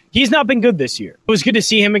that. He's not been good this year. It was good to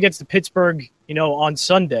see him against the Pittsburgh, on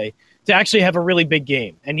Sunday to actually have a really big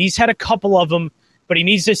game. And he's had a couple of them, but he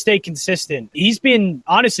needs to stay consistent. He's been,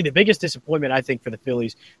 honestly, the biggest disappointment, I think, for the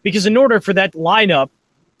Phillies, because in order for that lineup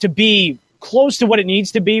to be close to what it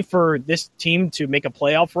needs to be for this team to make a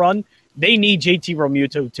playoff run, they need JT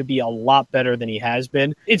Realmuto to be a lot better than he has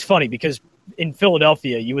been. It's funny because in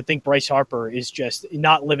Philadelphia, you would think Bryce Harper is just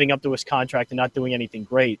not living up to his contract and not doing anything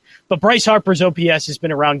great. But Bryce Harper's OPS has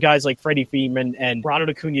been around guys like Freddie Freeman and Ronald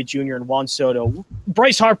Acuna Jr. and Juan Soto.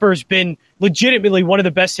 Bryce Harper has been legitimately one of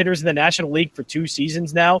the best hitters in the National League for 2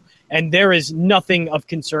 seasons now, and there is nothing of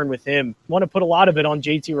concern with him. I want to put a lot of it on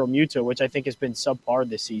JT Realmuto, which I think has been subpar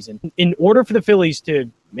this season. In order for the Phillies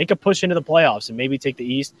to make a push into the playoffs and maybe take the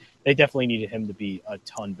East, they definitely needed him to be a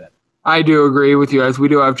ton better. I do agree with you, as we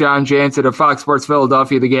do have John Jansen of Fox Sports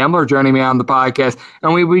Philadelphia, the Gambler, joining me on the podcast.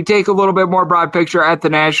 And we take a little bit more broad picture at the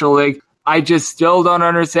National League. I just still don't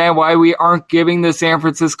understand why we aren't giving the San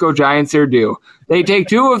Francisco Giants their due. They take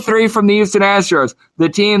 2 of 3 from the Houston Astros, the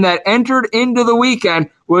team that entered into the weekend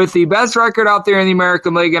with the best record out there in the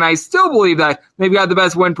American League, and I still believe that they've got the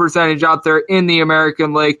best win percentage out there in the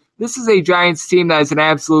American League. This is a Giants team that is an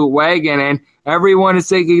absolute wagon, and everyone is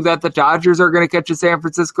thinking that the Dodgers are going to catch the San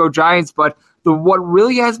Francisco Giants, but what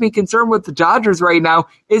really has me concerned with the Dodgers right now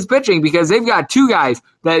is pitching, because they've got 2 guys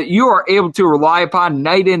that you are able to rely upon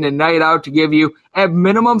night in and night out to give you at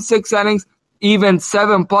minimum 6 innings, even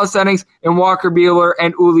 7+ innings in Walker Buehler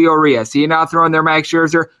and Julio Urias. So you're not throwing their Max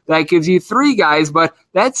Scherzer. That gives you 3 guys, but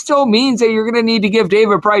that still means that you're going to need to give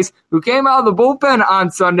David Price, who came out of the bullpen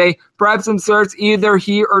on Sunday, perhaps some starts, either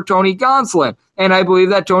he or Tony Gonsolin. And I believe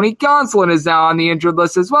that Tony Gonsolin is now on the injured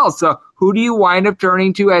list as well. So who do you wind up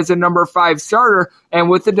turning to as a number 5 starter? And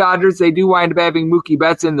with the Dodgers, they do wind up having Mookie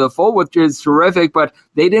Betts in the fold, which is terrific, but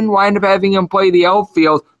they didn't wind up having him play the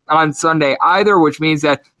outfield on Sunday either, which means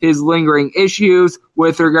that his lingering issues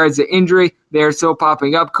with regards to injury, they're still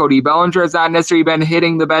popping up. Cody Bellinger has not necessarily been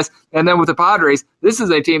hitting the best. And then with the Padres, this is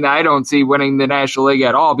a team that I don't see winning the National League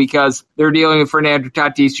at all, because they're dealing with Fernando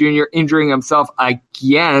Tatis Jr. injuring himself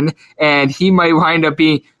again, and he might wind up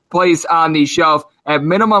being placed on the shelf at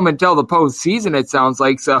minimum until the postseason, it sounds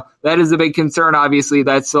like. So that is a big concern. Obviously,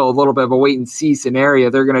 that's still a little bit of a wait-and-see scenario.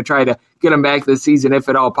 They're going to try to get him back this season if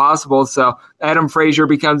at all possible. So Adam Frazier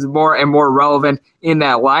becomes more and more relevant in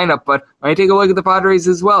that lineup. But when I take a look at the Padres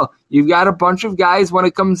as well, you've got a bunch of guys when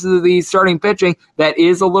it comes to the starting pitching that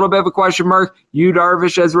is a little bit of a question mark. Yu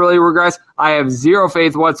Darvish has really regressed. I have zero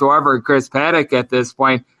faith whatsoever in Chris Paddock at this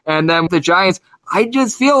point. And then with the Giants, I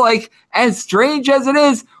just feel like, as strange as it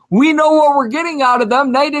is, we know what we're getting out of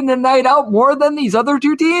them night in and night out more than these other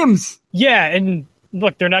 2 teams. Yeah, and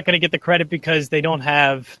look, they're not going to get the credit because they don't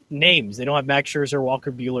have names. They don't have Max Scherzer,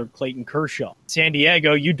 Walker Buehler, Clayton Kershaw. San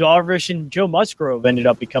Diego, Yu Darvish and Joe Musgrove ended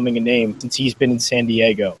up becoming a name since he's been in San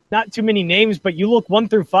Diego. Not too many names, but you look 1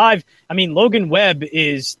 through 5. I mean, Logan Webb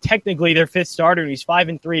is technically their 5th starter, and he's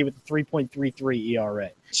 5-3 with a 3.33 ERA.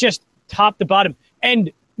 It's just top to bottom.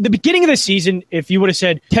 And the beginning of the season, if you would have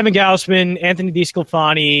said Kevin Gausman, Anthony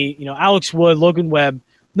DeSclafani, Alex Wood, Logan Webb,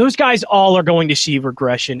 those guys all are going to see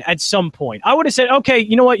regression at some point. I would have said, okay,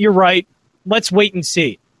 you know what, you're right. Let's wait and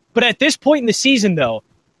see. But at this point in the season, though,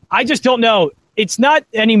 I just don't know. It's not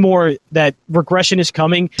anymore that regression is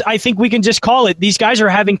coming. I think we can just call it, these guys are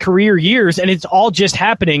having career years, and it's all just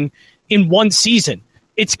happening in one season.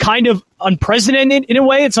 It's kind of unprecedented in a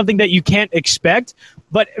way. It's something that you can't expect.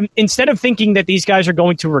 But instead of thinking that these guys are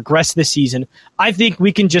going to regress this season, I think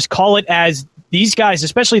we can just call it as these guys,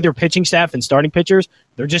 especially their pitching staff and starting pitchers,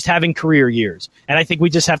 they're just having career years. And I think we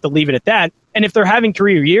just have to leave it at that. And if they're having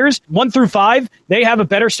career years, 1 through 5, they have a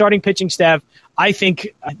better starting pitching staff, I think,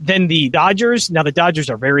 than the Dodgers. Now, the Dodgers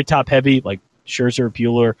are very top-heavy, like Scherzer,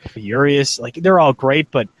 Buehler, Urias. Like, they're all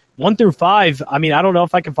great, but 1 through 5, I mean, I don't know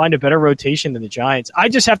if I can find a better rotation than the Giants. I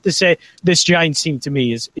just have to say this Giants team to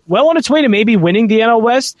me is well on its way to maybe winning the NL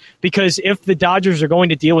West, because if the Dodgers are going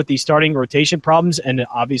to deal with these starting rotation problems, and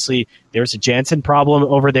obviously there's a Jansen problem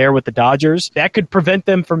over there with the Dodgers, that could prevent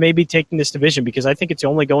them from maybe taking this division, because I think it's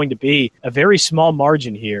only going to be a very small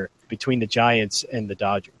margin here between the Giants and the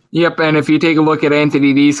Dodgers. Yep, and if you take a look at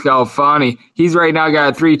Anthony DeScalfani, he's right now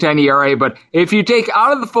got a 3.10 ERA, but if you take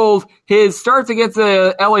out of the fold his starts against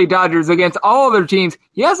the LA Dodgers, against all other teams,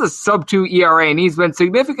 he has a sub-2 ERA, and he's been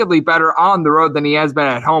significantly better on the road than he has been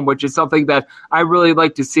at home, which is something that I really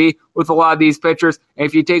like to see with a lot of these pitchers. And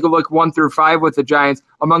if you take a look 1 through 5 with the Giants,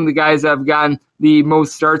 among the guys that have gotten the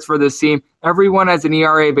most starts for this team, everyone has an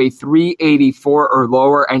ERA of a 3.84 or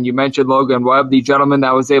lower, and you mentioned Logan Webb, the gentleman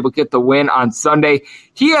that was able to get the win on Sunday.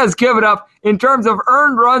 He has given up, in terms of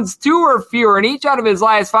earned runs, 2 or fewer in each out of his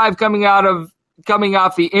last 5 coming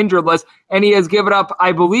off the injured list, and he has given up,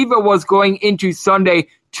 I believe it was going into Sunday,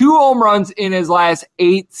 2 home runs in his last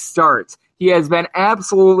 8 starts. He has been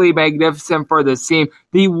absolutely magnificent for this team.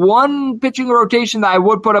 The one pitching rotation that I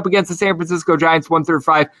would put up against the San Francisco Giants 1 through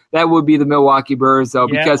 5, that would be the Milwaukee Brewers, though,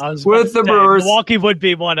 because with the Brewers, Milwaukee would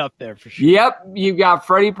be one up there for sure. Yep, you've got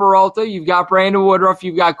Freddie Peralta, you've got Brandon Woodruff,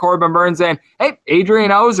 you've got Corbin Burns, and hey, Adrian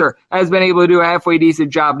Hauser has been able to do a halfway decent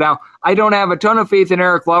job. Now, I don't have a ton of faith in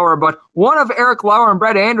Eric Lauer, but one of Eric Lauer and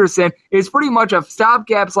Brett Anderson is pretty much a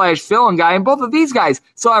stopgap / fill-in guy, and both of these guys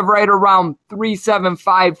still have right around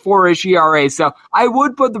 3.75, 4-ish ERA. So I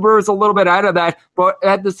would put the Brewers a little bit ahead of that, but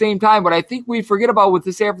at the same time, what I think we forget about with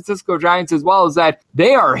the San Francisco Giants as well is that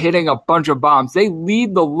they are hitting a bunch of bombs. They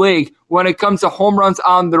lead the league when it comes to home runs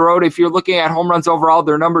on the road. If you're looking at home runs overall,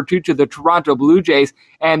 they're number 2 to the Toronto Blue Jays.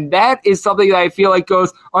 And that is something that I feel like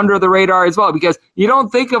goes under the radar as well, because you don't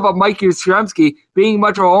think of a Mike Yastrzemski being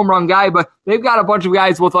much of a home run guy, but they've got a bunch of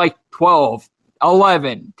guys with like 12,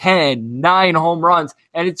 11, 10, 9 home runs.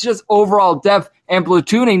 And it's just overall depth and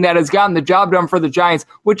platooning that has gotten the job done for the Giants,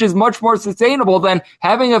 which is much more sustainable than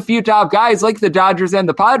having a few top guys like the Dodgers and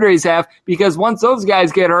the Padres have, because once those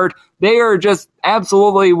guys get hurt, they are just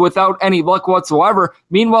absolutely without any luck whatsoever.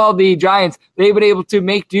 Meanwhile, the Giants, they've been able to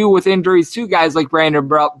make do with injuries to guys like Brandon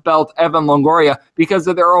Belt, Evan Longoria, because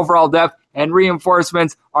of their overall depth, and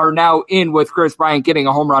reinforcements are now in with Chris Bryant getting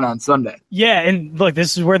a home run on Sunday. Yeah, and look,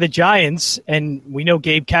 this is where the Giants, and we know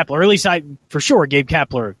Gabe Kapler, or at least for sure Gabe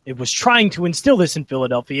Kapler, it was trying to instill this in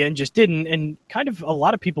Philadelphia and just didn't, and kind of a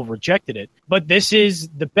lot of people rejected it. But this is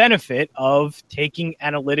the benefit of taking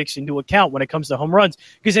analytics into account when it comes to home runs,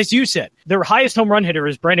 because as you said, their highest home run hitter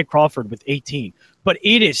is Brandon Crawford with 18, but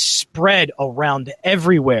it is spread around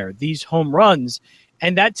everywhere, these home runs.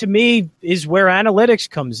 And that, to me, is where analytics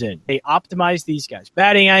comes in. They optimize these guys.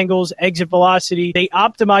 Batting angles, exit velocity. They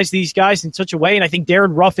optimize these guys in such a way, and I think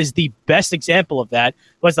Darren Ruff is the best example of that.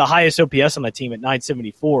 Was the highest OPS on that team at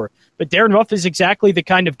 974. But Darren Ruff is exactly the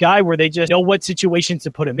kind of guy where they just know what situations to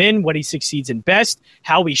put him in, what he succeeds in best,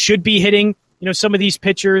 how he should be hitting, some of these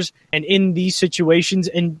pitchers and in these situations,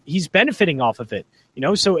 and he's benefiting off of it.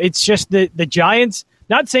 So it's just the Giants.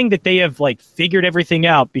 Not saying that they have figured everything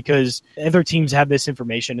out, because other teams have this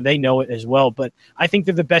information and they know it as well, but I think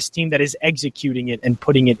they're the best team that is executing it and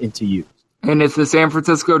putting it into use. And it's the San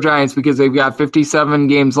Francisco Giants, because they've got 57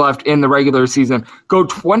 games left in the regular season. Go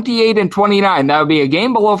 28-29. That would be a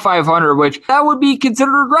game below 500, which that would be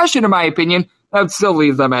considered regression in my opinion. That would still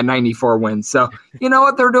leave them at 94 wins. So you know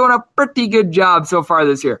what? They're doing a pretty good job so far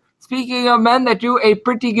this year. Speaking of men that do a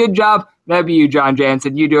pretty good job, that'd be you, John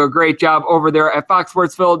Jansen. You do a great job over there at Fox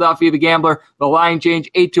Sports Philadelphia, The Gambler. The line change,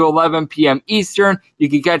 8 to 11 p.m. Eastern. You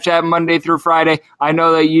can catch that Monday through Friday. I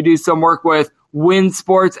know that you do some work with Win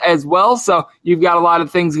Sports as well, so you've got a lot of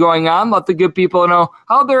things going on. Let the good people know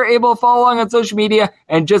how they're able to follow along on social media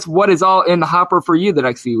and just what is all in the hopper for you the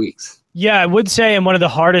next few weeks. Yeah, I would say I'm one of the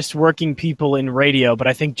hardest working people in radio, but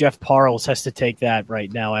I think Jeff Parles has to take that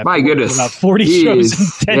right now. After my goodness. About 40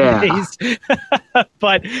 shows in 10 days.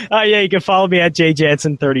 But you can follow me at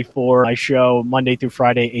jjansen34. I show Monday through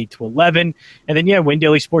Friday, 8 to 11. And then,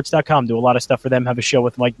 windailysports.com. Do a lot of stuff for them. Have a show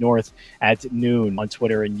with Mike North at noon on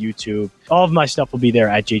Twitter and YouTube. All of my stuff will be there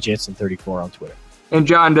at jjansen34 on Twitter. And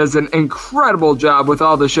John does an incredible job with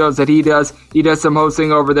all the shows that he does. He does some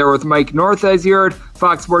hosting over there with Mike North, as you heard,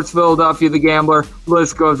 Fox Sports Philadelphia, The Gambler.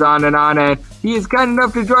 List goes on. And he is kind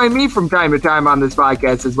enough to join me from time to time on this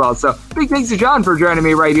podcast as well. So big thanks to John for joining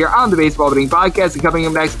me right here on the Baseball Betting Podcast. And coming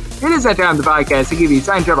up next, it is that time of the podcast to give you a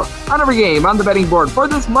sign total on every game on the betting board for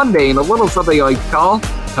this Monday, and a little something I like to call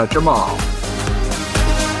Touch 'em All.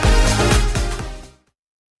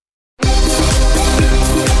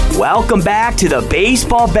 Welcome back to the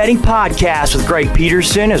Baseball Betting Podcast with Greg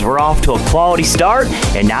Peterson, as we're off to a quality start,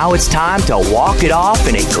 and now it's time to walk it off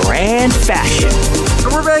in a grand fashion.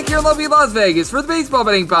 And we're back here in lovely Las Vegas for the Baseball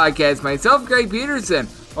Betting Podcast. Myself, Greg Peterson.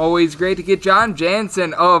 Always great to get John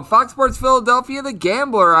Jansen of Fox Sports Philadelphia, The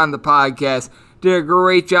Gambler, on the podcast. Did a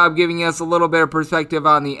great job giving us a little bit of perspective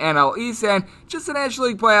on the NL East and just the National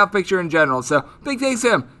League playoff picture in general. So big thanks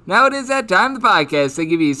to him. Now it is that time of the podcast to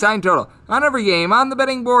give you a sign total on every game on the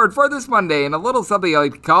betting board for this Monday, and a little something I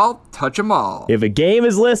like to call Touch 'em All. If a game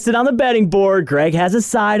is listed on the betting board, Greg has a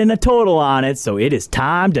side and a total on it, so it is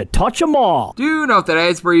time to touch 'em all. Do note that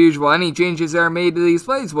as per usual, any changes that are made to these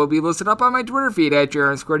plays will be listed up on my Twitter feed at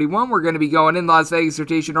JR_1. We're going to be going in Las Vegas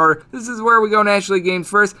rotation order. This is where we go National League games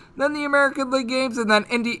first, then the American League games, and then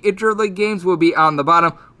any interleague games will be on the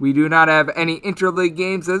bottom. We do not have any interleague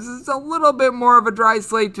games. This is a little bit more of a dry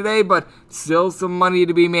slate today, but still some money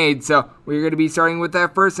to be made. So we're going to be starting with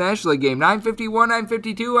that first National League game. 9:51,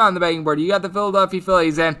 9:52 on the betting board. You got the Philadelphia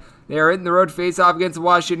Phillies, and they are hitting the road to face off against the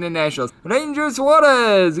Washington Nationals. Ranger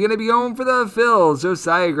Suarez is going to be going for the Phils.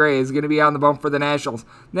 Josiah Gray is going to be on the bump for the Nationals.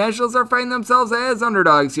 Nationals are finding themselves as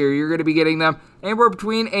underdogs here. You're going to be getting them anywhere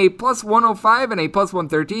between a plus 105 and a plus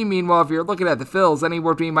 113. Meanwhile, if you're looking at the Phils,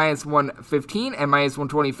 anywhere between minus 115 and minus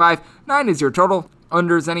 125. 9 is your total.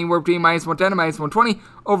 Under is anywhere between minus 110 and minus 120.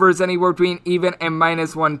 Over is anywhere between even and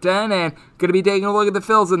minus 110. And going to be taking a look at the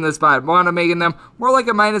Phils in this spot. Want to making them more like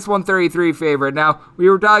a minus 133 favorite. Now, we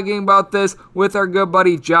were talking about this with our good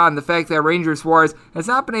buddy John. The fact that Ranger Suarez has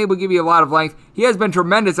not been able to give you a lot of length. He has been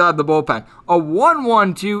tremendous out of the bullpen. A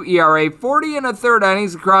 1.12 ERA, 40 and a third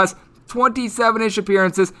innings across 27-ish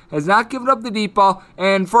appearances, has not given up the deep ball,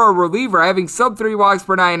 and for a reliever, having sub 3 walks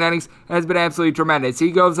per 9 innings has been absolutely tremendous.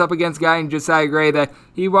 He goes up against a guy in Josiah Gray that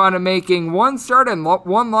he wound up making one start and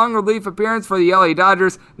one long relief appearance for the LA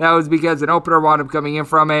Dodgers. That was because an opener wound up coming in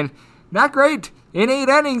from, and not great. In 8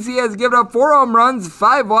 innings, he has given up 4 home runs,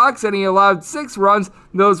 5 walks, and he allowed 6 runs.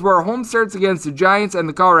 Those were home starts against the Giants and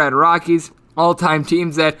the Colorado Rockies. All-time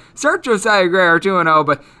teams that start Josiah Gray are 2-0,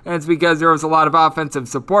 but that's because there was a lot of offensive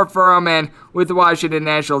support for him, and with the Washington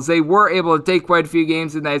Nationals, they were able to take quite a few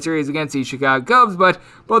games in that series against the Chicago Cubs, but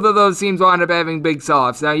both of those teams wound up having big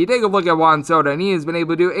sell-offs. Now, you take a look at Juan Soto, and he has been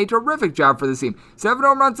able to do a terrific job for the team. 7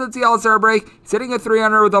 home runs since the All-Star break, sitting at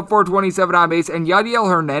 300 with a 427 on base, and Yadiel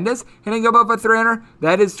Hernandez hitting above a 300.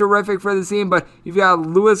 That is terrific for the team, but you've got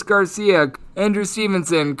Luis Garcia, Andrew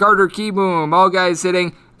Stevenson, Carter Kieboom, all guys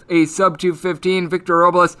hitting a sub 215. Victor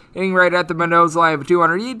Robles hitting right at the Mendoza line of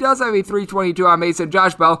 200. He does have a 322 on base, and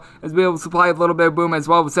Josh Bell has been able to supply a little bit of boom as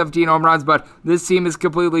well with 17 home runs, but this team is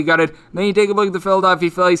completely gutted. Then you take a look at the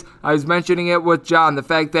Philadelphia Phillies. I was mentioning it with John, the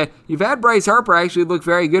fact that you've had Bryce Harper actually look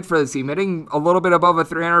very good for this team, hitting a little bit above a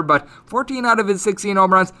 300, but 14 out of his 16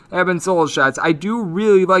 home runs have been solo shots. I do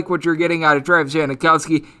really like what you're getting out of Travis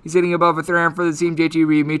Janikowski. He's hitting above a 300 for the team. JT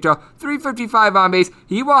Realmuto, 355 on base.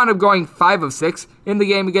 He wound up going 5 of 6 in the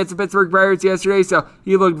game against the Pittsburgh Pirates yesterday, so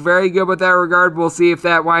he looked very good with that regard. We'll see if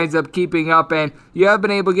that winds up keeping up, and you have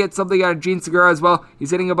been able to get something out of Gene Segura as well. He's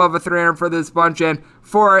hitting above a 300 for this bunch, and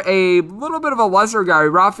for a little bit of a lesser guy,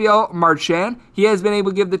 Rafael Marchand, he has been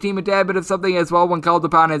able to give the team a tad bit of something as well when called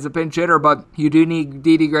upon as a pinch hitter, but you do need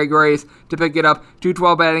Didi Gregorius to pick it up.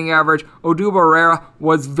 212 batting average. Odubel Herrera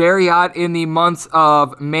was very hot in the months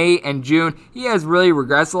of May and June. He has really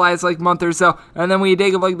regressed the last month or so, and then when you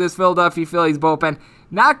take a look at this Philadelphia Phillies bullpen,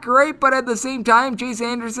 not great, but at the same time, Chase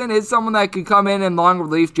Anderson is someone that could come in long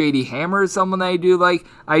relief. J.D. Hammer is someone that I do like.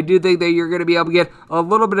 I do think that you're going to be able to get a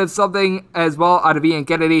little bit of something as well out of Ian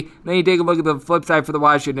Kennedy. Then you take a look at the flip side for the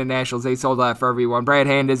Washington Nationals. They sold out for everyone. Brad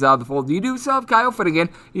Hand is out of the fold. You do still have Kyle Finnegan.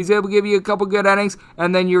 He's able to give you a couple good innings,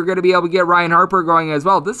 and then you're going to be able to get Ryan Harper going as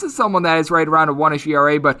well. This is someone that is right around a 1-ish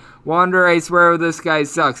ERA, but wonder, I swear, this guy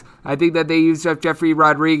sucks. I think that they used up Jeffrey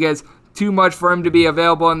Rodriguez too much for him to be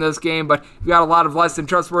available in this game, but you've got a lot of less than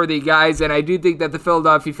trustworthy guys, and I do think that the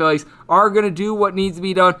Philadelphia Phillies are going to do what needs to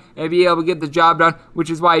be done and be able to get the job done, which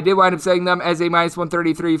is why I did wind up setting them as a minus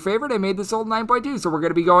 133 favorite. I made this old 9.2, so we're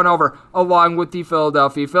going to be going over along with the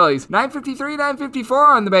Philadelphia Phillies. 9:53, 9:54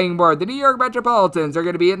 on the betting board. The New York Metropolitans are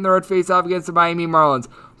going to be hitting the road face-off against the Miami Marlins.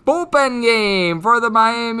 Bullpen game for the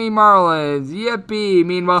Miami Marlins. Yippee.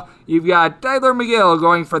 Meanwhile, you've got Tyler McGill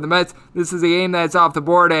going for the Mets. This is a game that's off the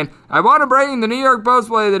board, and I want to bring the New York Post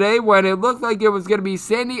play of the day when it looked like it was going to be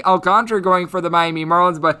Sandy Alcantara going for the Miami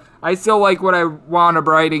Marlins, but I still like what I wound up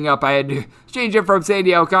writing up. I had to change it from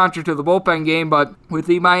Sandy Alcantara to the bullpen game, but with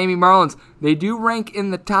the Miami Marlins, they do rank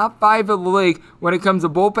in the top 5 of the league when it comes to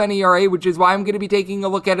bullpen ERA, which is why I'm going to be taking a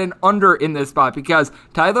look at an under in this spot, because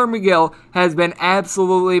Tyler McGill has been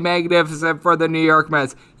absolutely magnificent for the New York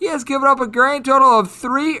Mets. He has given up a grand total of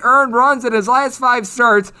 3 earned runs in his last 5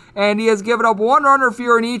 starts, and he has given up 1 run or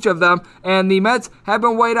fewer in each of them, and the Mets have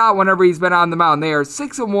been weighed out whenever he's been on the mound. They are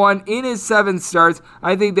 6-1 in his 7 starts.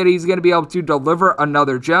 I think that he's going to be able to deliver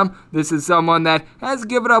another gem. This is someone that has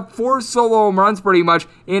given up 4 solo home runs pretty much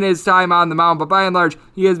in his time on the mound, but by and large,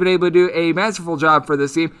 he has been able to do a masterful job for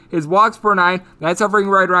this team. His walks per 9, that's hovering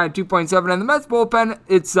right around 2.7, and the Mets bullpen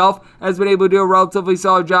itself has been able to do a relatively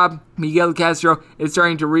solid job. Miguel Castro is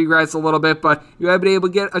starting to regress a little bit, but you have been able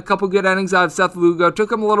to get a couple good innings out of Seth Lugo.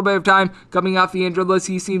 Took him a little bit of time coming off the injured list.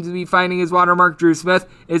 He seems to be finding his watermark. Drew Smith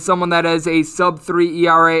is someone that has a sub-3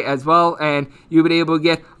 ERA as well, and you've been able to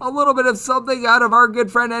get a little bit of something out of our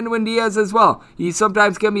good friend Edwin Diaz as well. He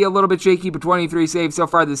sometimes can be a little bit shaky, but 23 saves so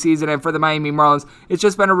far this season, and for the Miami Marlins, it's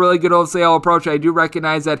just been a really good wholesale approach. I do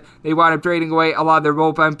recognize that they wound up trading away a lot of their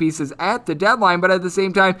bullpen pieces at the deadline, but at the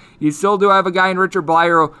same time, you still do have a guy in Richard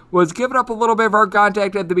Blyer who was giving up a little bit of hard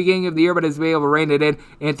contact at the beginning of the year, but has been able to rein it in.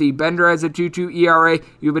 Anthony Bender has a 2.2 ERA.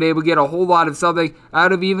 You've been able to get a whole lot of something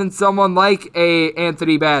out of even someone like a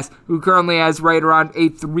Anthony Bass, who currently has right around a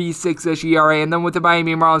 3.6-ish ERA. And then with the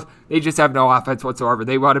Miami Marlins, they just have no offense whatsoever.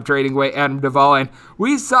 They wound up trading away Adam Duvall, and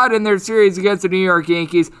we saw it in their series against the New York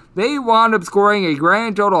Yankees. They wound up scoring a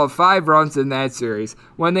grand total of 5 runs in that series.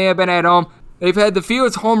 When they have been at home, they've had the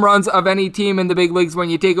fewest home runs of any team in the big leagues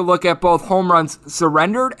when you take a look at both home runs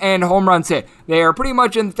surrendered and home runs hit. They are pretty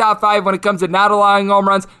much in the top 5 when it comes to not allowing home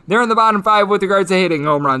runs. They're in the bottom 5 with regards to hitting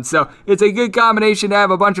home runs. So it's a good combination to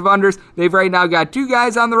have a bunch of unders. They've right now got 2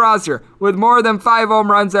 guys on the roster with more than 5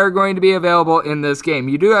 home runs that are going to be available in this game.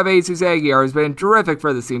 You do have Jesus Aguilar, who's been terrific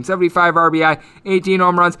for this team. 75 RBI, 18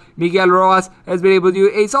 home runs. Miguel Rojas has been able to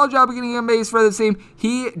do a solid job of getting on base for this team.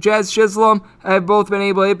 He, Jazz Chisholm, have both been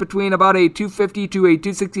able to hit between about a 250 to a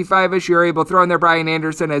 265-ish. You're able to throw in there Brian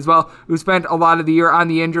Anderson as well, who spent a lot of the year on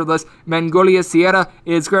the injured list. Mengolia Sierra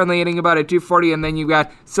is currently hitting about a 240, and then you've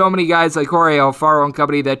got so many guys like Jorge Alfaro and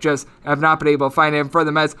company that just have not been able to find him for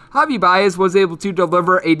the Mets. Javi Baez was able to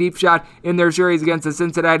deliver a deep shot in their series against the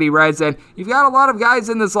Cincinnati Reds, and you've got a lot of guys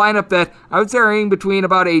in this lineup that I would say are in between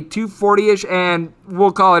about a 240-ish and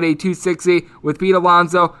we'll call it a 260 with Pete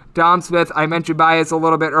Alonso, Tom Smith. I mentioned Baez a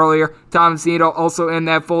little bit earlier. Thomas Nito also in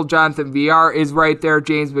that full. Jonathan VR is right there.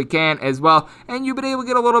 James McCann as well. And you've been able to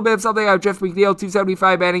get a little bit of something out of Jeff McNeil,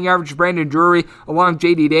 275 batting average. Brandon Drury along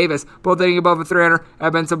J.D. Davis, both hitting above a 300.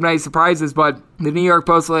 Have been some nice surprises, but the New York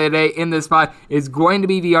Post today in this spot is going to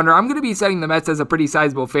be the under. I'm going to be setting the Mets as a pretty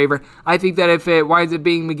sizable favorite. I think that if it winds up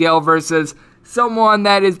being Miguel versus someone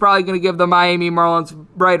that is probably going to give the Miami Marlins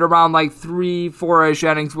right around like 3-4-ish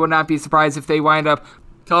innings, would not be surprised if they wind up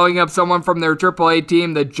calling up someone from their AAA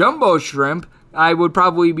team, the Jumbo Shrimp. I would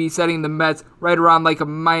probably be setting the Mets right around like a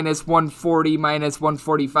minus 140, minus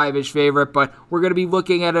 145-ish favorite, but we're going to be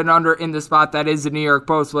looking at an under in the spot that is the New York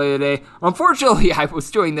Post play today. Unfortunately, I was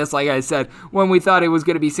doing this, like I said, when we thought it was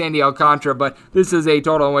going to be Sandy Alcantara, but this is a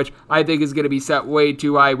total in which I think is going to be set way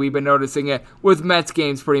too high. We've been noticing it with Mets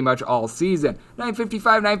games pretty much all season.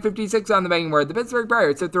 9:55, 9:56 on the betting board. The Pittsburgh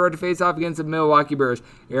Pirates hit the road to face off against the Milwaukee Brewers.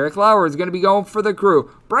 Eric Lauer is going to be going for the Crew.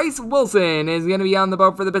 Bryce Wilson is going to be on the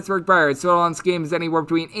boat for the Pittsburgh Pirates. Total on this game is anywhere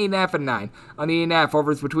between 8.5 and 9. On the 8.5,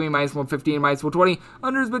 overs between minus 115 and minus 120.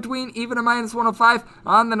 Unders between even and minus 105.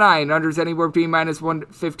 On the 9, unders anywhere between minus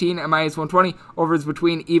 115 and minus 120. Overs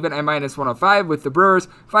between even and minus 105, with the Brewers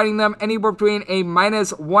finding them anywhere between a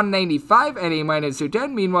minus 195 and a minus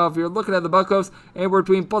 210. Meanwhile, if you're looking at the Buccos, anywhere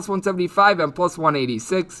between plus 175 and plus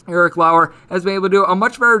 186. Eric Lauer has been able to do a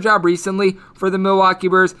much better job recently for the Milwaukee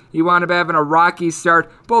Brewers. He wound up having a rocky start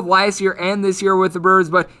both last year and this year with the Brewers,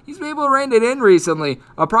 but he's been able to rein it in recently.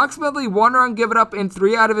 Approximately 1 run given up in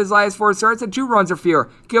 3 out of his last 4 starts, and 2 runs or fewer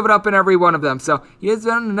given up in every one of them. So he has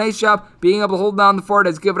done a nice job being able to hold down the fort.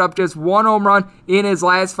 Has given up just 1 home run in his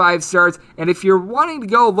last 5 starts, and if you're wanting to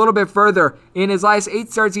go a little bit further, in his last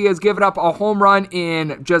 8 starts he has given up a home run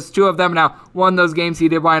in just 2 of them. Now, one of those games he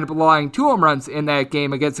did wind up allowing 2 home runs in that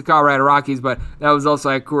game against the Colorado Rockies, but that was also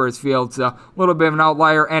at Coors Field, so a little bit of an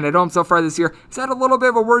outlier. And at home so far this year, he's had a little bit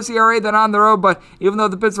of a worse ERA than on the road, but even though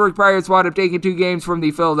the Pittsburgh Pirates wound up taking 2 games from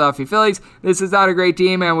the Philadelphia Phillies, this is not a great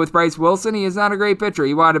team, and with Bryce Wilson, he is not a great pitcher.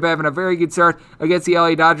 He wound up having a very good start against the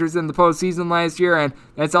LA Dodgers in the postseason last year, and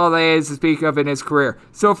that's all that is to speak of in his career.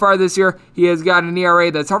 So far this year, he has got an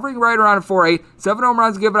ERA that's hovering right around a 4.8, 7 home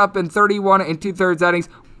runs given up in 31 2/3 innings.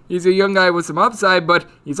 He's a young guy with some upside, but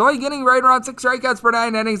he's only getting right around 6 strikeouts per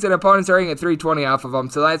 9 innings, and opponents are hitting at 320 off of him,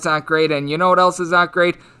 so that's not great. And you know what else is not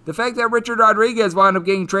great? The fact that Richard Rodriguez wound up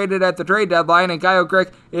getting traded at the trade deadline, and Kyle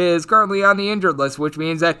Crick is currently on the injured list, which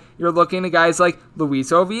means that you're looking at guys like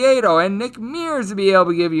Luis Oviedo and Nick Mears to be able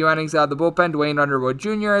to give you innings out of the bullpen. Dwayne Underwood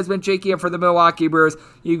Jr. has been shaky, and for the Milwaukee Brewers,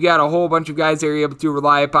 you've got a whole bunch of guys that you're able to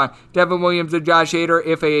rely upon. Devin Williams and Josh Hader,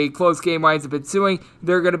 if a close game winds up ensuing,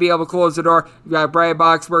 they're going to be able to close the door. You've got Brian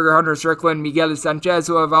Boxberger, Hunter Strickland, Miguel Sanchez,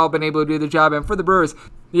 who have all been able to do the job, and for the Brewers,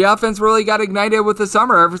 The offense really got ignited with the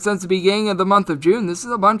summer ever since the beginning of the month of June. This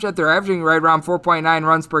is a bunch that they're averaging right around 4.9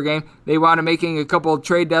 runs per game. They wound up making a couple of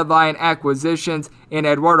trade deadline acquisitions in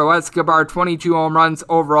Eduardo Escobar, 22 home runs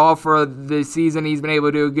overall for the season. He's been able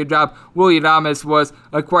to do a good job. Willy Adames was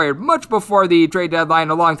acquired much before the trade deadline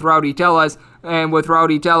along with Rowdy Tellez. And with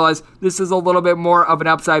Rowdy Tellez, this is a little bit more of an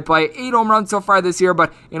upside play. 8 home runs so far this year,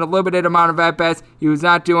 but in a limited amount of at-bats. He was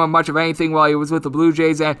not doing much of anything while he was with the Blue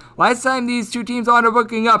Jays. And last time these two teams wound up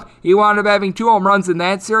hooking up, he wound up having 2 home runs in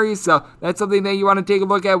that series. So that's something that you want to take a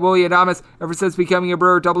look at. Willy Adames, ever since becoming a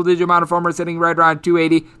Brewer, double-digit amount of homers, hitting right around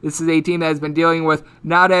 280. This is a team that has been dealing with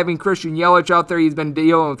not having Christian Yelich out there. He's been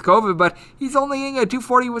dealing with COVID, but he's only hitting a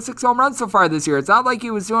 240 with 6 home runs so far this year. It's not like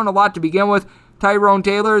he was doing a lot to begin with. Tyrone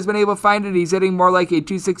Taylor has been able to find it. He's hitting more like a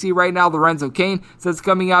 260 right now. Lorenzo Cain, since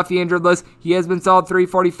coming off the injured list, he has been solid.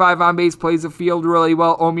 345 on base, plays the field really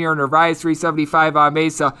well. Omir Narvaez, 375 on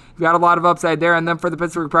base. So you've got a lot of upside there. And then for the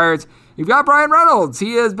Pittsburgh Pirates, you've got Brian Reynolds.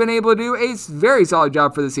 He has been able to do a very solid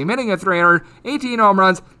job for the team, hitting a 300, 18 home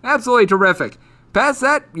runs. Absolutely terrific. Past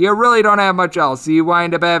that, you really don't have much else. You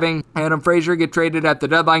wind up having Adam Frazier get traded at the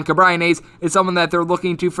deadline. Cabrian Hayes is someone that they're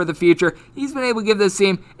looking to for the future. He's been able to give this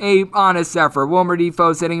team a honest effort. Wilmer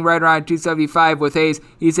Defoe's hitting right around 275 with Hayes.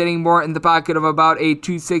 He's hitting more in the pocket of about a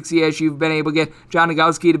 260-ish. You've been able to get John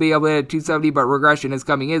Nagowski to be able to hit 270, but regression is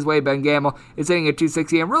coming his way. Ben Gamble is hitting at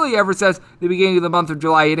 260, and really ever since the beginning of the month of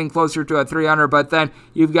July, hitting closer to a 300, but then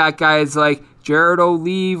you've got guys like Jared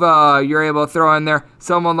Oliva. You're able to throw in there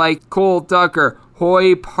someone like Cole Tucker,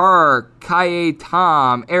 Hoy Park, Kaye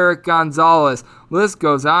Tom, Eric Gonzalez. List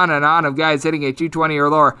goes on and on of guys hitting a 220 or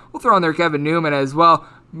lower. We'll throw in there Kevin Newman as well.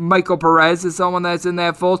 Michael Perez is someone that's in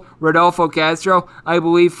that fold. Rodolfo Castro, I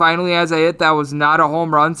believe, finally has a hit that was not a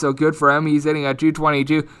home run, so good for him. He's hitting a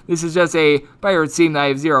 222. This is just a Pirates team that I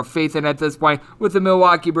have zero faith in at this point. With the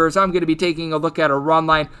Milwaukee Brewers, I'm going to be taking a look at a run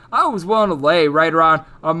line. I was willing to lay right around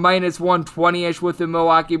a minus 120-ish with the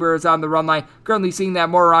Milwaukee Brewers on the run line. Currently seeing that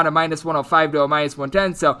more around a minus 105 to a minus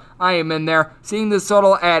 110, so I am in there. Seeing this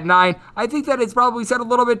total at 9, I think that it's probably set a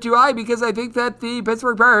little bit too high because I think that the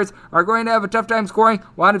Pittsburgh Pirates are going to have a tough time scoring.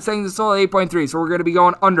 Wound up saying this total at 8.3, so we're going to be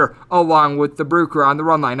going under along with the Brew Crew on the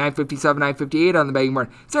run line. 957, 958 on the betting board.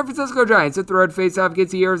 San Francisco Giants at the road face-off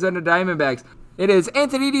against the Arizona Diamondbacks. It is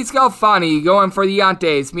Anthony DeScalfani going for the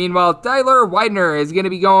Yantes. Meanwhile, Tyler Widener is going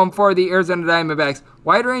to be going for the Arizona Diamondbacks.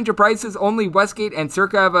 Wide range of prices, only Westgate and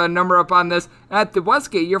Circa have a number up on this. At the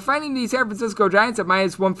Westgate, you're finding the San Francisco Giants at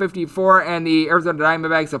minus 154 and the Arizona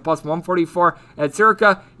Diamondbacks at plus 144. At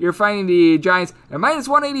Circa, you're finding the Giants at minus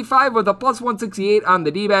 185 with a plus 168 on the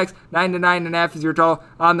D-backs. 9 to 9.5 is your total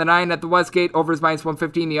on the 9 at the Westgate. Over is minus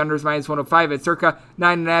 115, the under is minus 105 at Circa.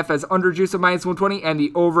 9.5 as under juice of minus 120, and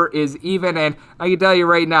the over is even. And I can tell you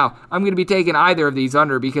right now, I'm going to be taking either of these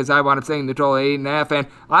under because I wound up saying the total at 8.5, and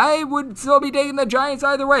I would still be taking the Giants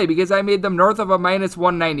either way because I made them north of a minus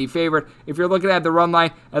 190 favorite. If you're looking at the run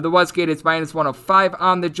line at the Westgate, it's minus 105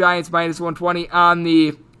 on the Giants, minus 120 on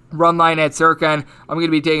the run line at Circa, and I'm going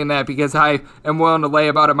to be taking that because I am willing to lay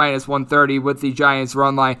about a minus 130 with the Giants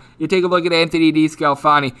run line. You take a look at Anthony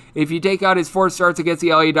DeScalfani. If you take out his 4 starts against the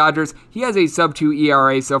LA Dodgers, he has a sub-2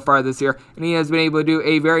 ERA so far this year, and he has been able to do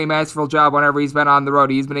a very masterful job whenever he's been on the road.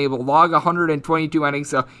 He's been able to log 122 innings,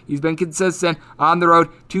 so he's been consistent on the road.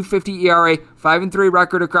 250 ERA, 5-3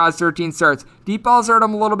 record across 13 starts. Deep balls hurt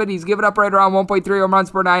him a little bit. He's given up right around 1.3 home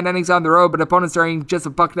runs per 9 innings on the road, but opponents are getting just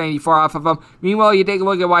a $1.94 off of him. Meanwhile, you take a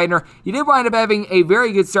look at Widener. He did wind up having a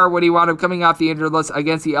very good start when he wound up coming off the injured list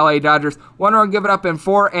against the LA Dodgers. 1 run given up in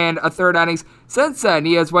 4 1/3 innings. Since then,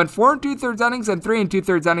 he has went 4 2/3 innings and 3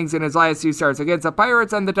 2/3 innings in his last 2 starts against the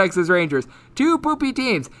Pirates and the Texas Rangers. 2 poopy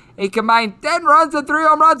teams. A combined 10 runs and 3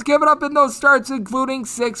 home runs given up in those starts, including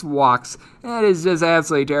 6 walks. That is just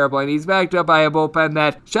absolutely terrible, and he's backed up by a bullpen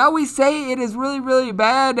that, shall we say, it is really, really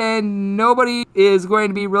bad, and nobody is going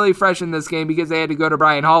to be really fresh in this game because they had to go to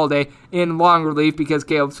Brian Holiday in long relief because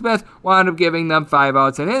Caleb Smith wound up giving them 5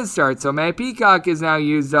 outs in his start. So Matt Peacock is now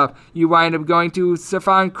used up. You wind up going to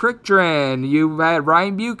Stefan Crichtron. You've had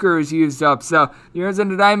Ryan Buchers used up. So the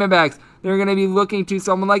Arizona Diamondbacks, they're going to be looking to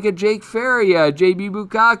someone like a Jake Faria, J.B.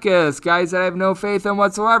 Bukakis, guys that I have no faith in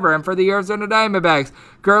whatsoever. And for the Arizona Diamondbacks,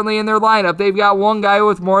 currently in their lineup, they've got one guy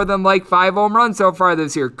with more than 5 home runs so far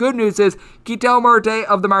this year. Good news is Ketel Marte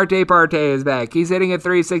of the Marte Parte is back. He's hitting at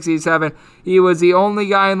 367. He was the only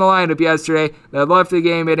guy in the lineup yesterday that left the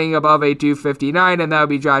game hitting above a 259, and that would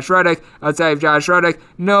be Josh Reddick. Outside of Josh Reddick,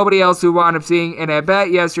 nobody else who wound up seeing an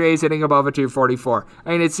at-bat yesterday is hitting above a 244.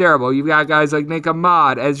 I mean, it's terrible. You've got guys like Nick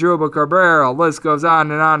Ahmad, Asdrubal Cabrera, list goes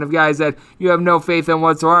on and on of guys that you have no faith in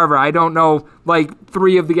whatsoever. I don't know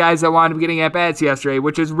 3 of the guys that wound up getting at-bats yesterday, which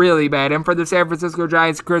which is really bad. And for the San Francisco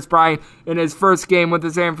Giants, Chris Bryant in his first game with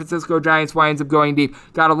the San Francisco Giants winds up going deep.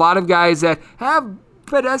 Got a lot of guys that have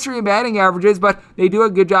pedestrian batting averages, but they do a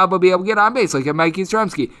good job of being able to get on base, like a Mikey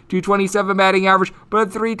Stremski, 227 batting average, but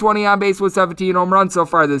a 320 on base with 17 home runs so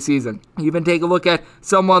far this season. Even take a look at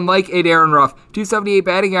someone like a Darren Ruff, 278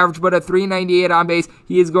 batting average, but a 398 on base.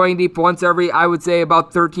 He is going deep once every, I would say,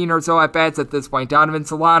 about 13 or so at bats at this point. Donovan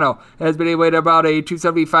Solano has been able to hit about a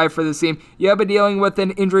 275 for the team. You have been dealing with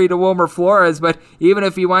an injury to Wilmer Flores, but even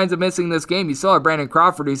if he winds up missing this game, you still have Brandon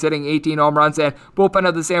Crawford, who's hitting 18 home runs, and bullpen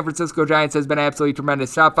of the San Francisco Giants has been absolutely tremendous.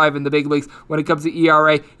 Top 5 in the big leagues when it comes to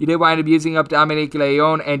ERA. You did wind up using up Dominic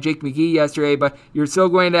Leon and Jake McGee yesterday, but you're still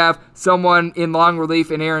going to have someone in long relief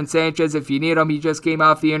in Aaron Sanchez if you need him. He just came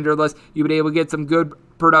off the injured list. You've been able to get some good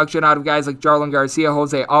production out of guys like Jarlin Garcia,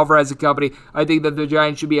 Jose Alvarez and company. I think that the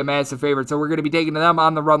Giants should be a massive favorite, so we're going to be taking them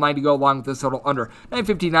on the run line to go along with this total under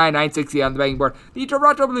 959, 960 on the betting board. The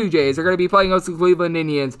Toronto Blue Jays are going to be playing host to the Cleveland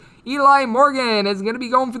Indians. Eli Morgan is going to be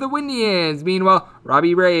going for the Indians. Meanwhile,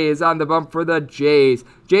 Robbie Ray is on the bump for the Jays.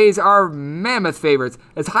 Jays are mammoth favorites,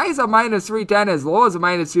 as high as a minus 310, as low as a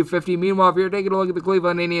minus 250. Meanwhile, if you're taking a look at the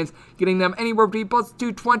Cleveland Indians, getting them anywhere between plus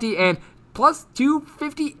 220 and plus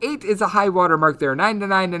 258 is a high water mark there. 9 to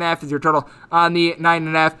 9.5 is your total on the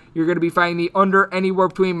 9.5. You're going to be finding the under anywhere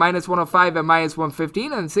between minus 105 and minus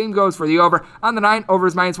 115, and the same goes for the over. On the 9, over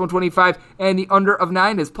is minus 125, and the under of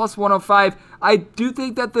 9 is plus 105. I do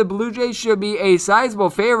think that the Blue Jays should be a sizable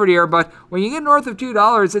favorite here, but when you get north of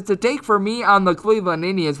 $2, it's a take for me on the Cleveland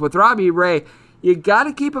Indians with Robbie Ray. You got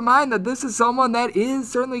to keep in mind that this is someone that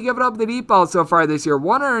is certainly giving up the deep ball so far this year.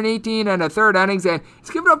 118 and a third innings, and he's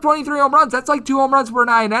given up 23 home runs. That's like 2 home runs per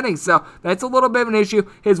 9 innings, so that's a little bit of an issue.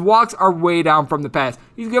 His walks are way down from the past.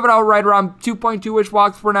 He's given out right around 2.2-ish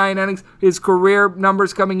walks per 9 innings. His career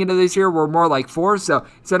numbers coming into this year were more like 4, so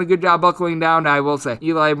he's done a good job buckling down. I will say,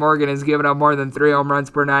 Eli Morgan has given up more than 3 home runs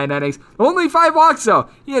per 9 innings. Only 5 walks, though.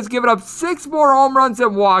 He has given up 6 more home runs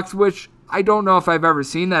than walks, which I don't know if I've ever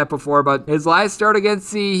seen that before, but his last start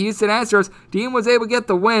against the Houston Astros, team was able to get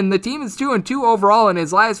the win. The team is 2-2 overall in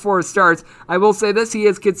his last 4 starts. I will say this, he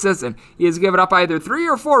is consistent. He has given up either 3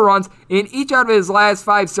 or 4 runs in each out of his last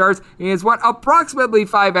 5 starts. He has went approximately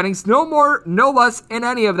 5 innings, no more, no less in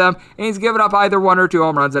any of them, and he's given up either 1 or 2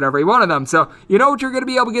 home runs in every one of them. So you know what you're going to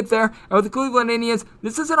be able to get there. And with the Cleveland Indians,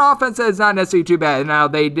 this is an offense that is not necessarily too bad. Now,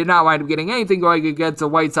 they did not wind up getting anything going against the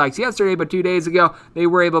White Sox yesterday, but 2 days ago, they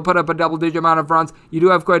were able to put up a double-digit amount of runs. You do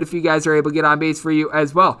have quite a few guys that are able to get on base for you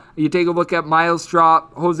as well. You take a look at Miles Straw,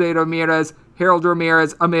 Jose Ramirez, Harold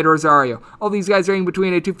Ramirez, Ahmed Rosario. All these guys are in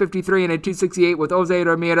between a 253 and a 268 with Jose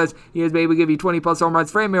Ramirez. He is able to give you 20-plus home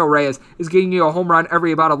runs. Franmil Reyes is getting you a home run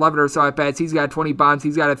every about 11 or so at bats. He's got 20 bombs.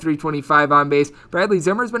 He's got a 325 on base. Bradley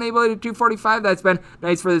Zimmer's been able to do 245. That's been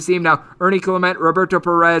nice for the team. Now, Ernie Clement, Roberto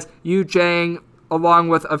Perez, Yu Chang, along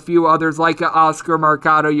with a few others like Oscar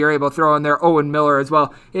Mercado, you're able to throw in there Owen Miller as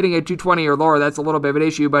well, hitting at 220 or lower. That's a little bit of an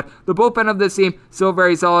issue, but the bullpen of this team still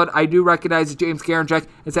very solid. I do recognize that James Karinchak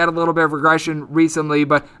has had a little bit of regression recently,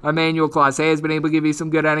 but Emmanuel Clase has been able to give you some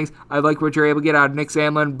good innings. I like what you're able to get out of Nick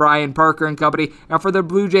Sandlin, Brian Parker, and company. And for the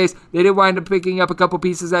Blue Jays, they did wind up picking up a couple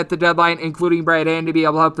pieces at the deadline, including Brad Hand to be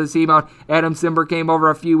able to help the team out. Adam Simber came over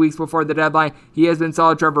a few weeks before the deadline. He has been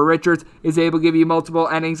solid. Trevor Richards is able to give you multiple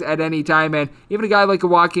innings at any time, and even a guy like a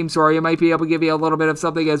Joaquin Soria might be able to give you a little bit of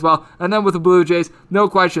something as well. And then with the Blue Jays, no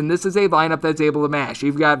question, this is a lineup that's able to mash.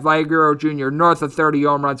 You've got Vlad Guerrero Jr. north of 30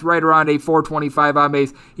 home runs, right around a 425 on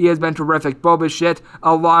base. He has been terrific. Bo Bichette,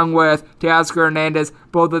 along with Teoscar Hernandez,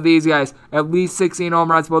 both of these guys, at least 16 home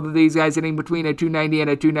runs, both of these guys hitting between a 290 and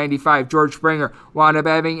a 295. George Springer wound up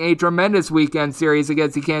having a tremendous weekend series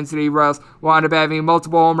against the Kansas City Royals, wound up having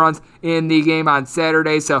multiple home runs in the game on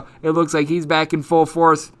Saturday, so it looks like he's back in full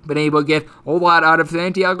force. Been able to get a whole lot out of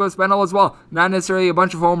Santiago Espinal as well. Not necessarily a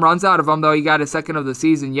bunch of home runs out of him, though he got his second of the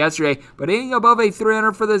season yesterday, but hitting above a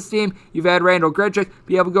 300 for this team. You've had Randall Grichuk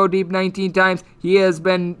be able to go deep 19 times. He has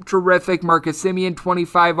been terrific. Marcus Semien,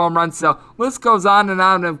 25 home runs, so list goes on and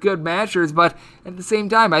on of good mashers, but at the same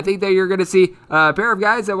time, I think that you're going to see a pair of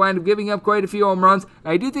guys that wind up giving up quite a few home runs.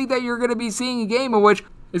 I do think that you're going to be seeing a game in which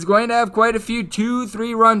is going to have quite a few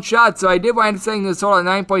 2-3 run shots. So I did wind up saying this total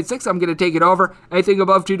at 9.6. I'm going to take it over. Anything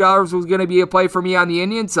above $2 was going to be a play for me on the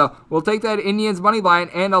Indians. So we'll take that Indians money line,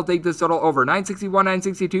 and I'll take this total over. 961,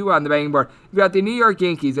 962 on the betting board. You've got the New York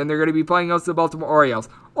Yankees, and they're going to be playing against the Baltimore Orioles.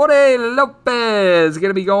 Ore Lopez is going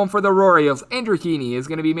to be going for the Royals. Andrew Heaney is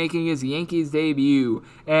going to be making his Yankees debut.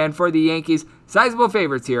 And for the Yankees, sizable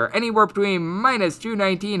favorites here, anywhere between minus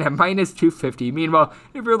 219 and minus 250. Meanwhile,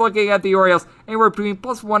 if you're looking at the Orioles, anywhere between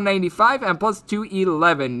plus 195 and plus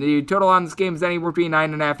 211. The total on this game is anywhere between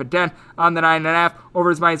 9.5 and 10. On the 9.5,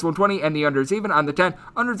 over is minus 120, and the under is even. On the 10,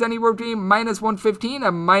 under is anywhere between minus 115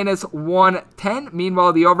 and minus 110.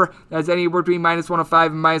 Meanwhile, the over, that's anywhere between minus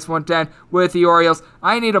 105 and minus 110 with the Orioles.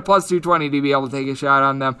 I need a plus 220 to be able to take a shot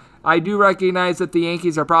on them. I do recognize that the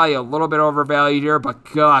Yankees are probably a little bit overvalued here, but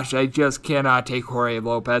gosh, I just cannot take Jorge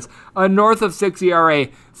Lopez. A north of 6 ERA,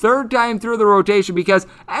 third time through the rotation, because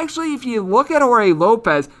actually if you look at Jorge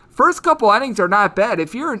Lopez, first couple innings are not bad.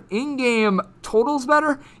 If you're an in-game totals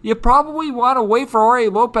better, you probably want to wait for Jorge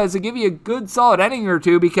Lopez to give you a good solid inning or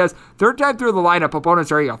two, because third time through the lineup,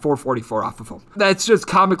 opponents already got 444 off of him. That's just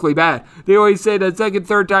comically bad. They always say that second,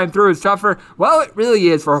 third time through is tougher. Well, it really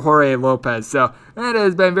is for Jorge Lopez. So that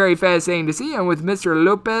has been very fascinating to see. And with Mr.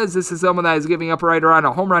 Lopez, this is someone that is giving up right around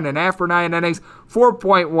a home run and a half per 9 innings,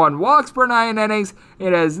 4.1 walks per 9 innings.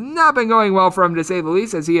 It has not been going well for him, to say the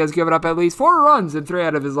least, as he has given up at least 4 runs in 3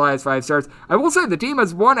 out of his last 5 starts. I will say the team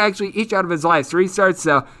has won actually each out of his last 3 starts,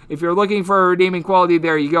 so if you're looking for a redeeming quality,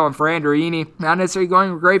 there you go. And for Andreini, not necessarily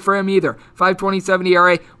going great for him either. 5.27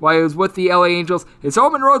 ERA while he was with the LA Angels. His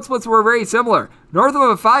home and road splits were very similar. North of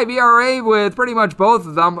a 5 ERA with pretty much both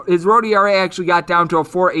of them. His road ERA actually got down to a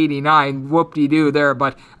 4.89. Whoop-de-doo there.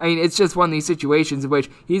 But, I mean, it's just one of these situations in which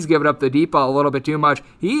he's given up the deep ball a little bit too much.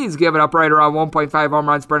 He's given up right around 1.5 home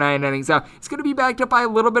runs per 9 innings. Now, it's going to be backed up by a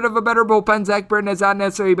little bit of a better bullpen. Zach Britton has not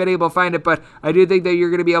necessarily been able to find it, but I do think that you're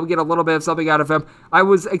going to be able to get a little bit of something out of him. I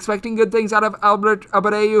was expecting good things out of Albert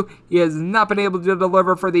Abreu. He has not been able to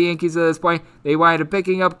deliver for the Yankees at this point. They wind up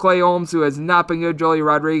picking up Clay Holmes, who has not been good. Joely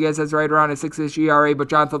Rodriguez has right around a 6-ish ERA, but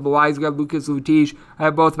Jonathan Loaiza, Lucas Lutige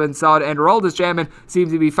have both been solid, and Aroldis Chapman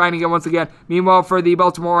seems to be finding it once again. Meanwhile, for the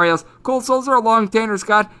Baltimore Orioles, Cole Sulzer along Tanner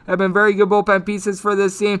Scott have been very good bullpen pieces for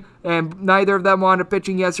this team, and neither of them wound up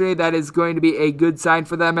pitching yesterday. That is going to be a good sign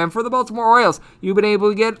for them. And for the Baltimore Orioles, you've been able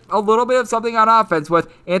to get a little bit of something on offense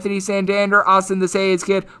with Anthony Santander, Austin the Sayes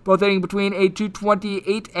kid, both hitting between a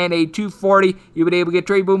 228 and a 240. You've been able to get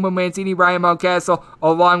Trey Boom Mancini, Ryan Mountcastle,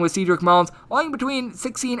 along with Cedric Mullins, along between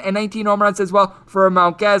 16 and 19 home runs as well for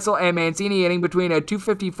Mountcastle, and Mancini hitting between a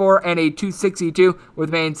 254 and a 262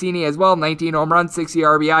 with Mancini as well. 19 home runs, 60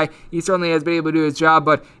 RBI. He certainly has been able to do his job,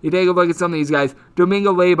 but you take a look at some of these guys.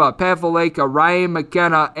 Domingo Leyba, Pat Valleca, Ryan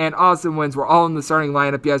McKenna, and Austin Wynns were all in the starting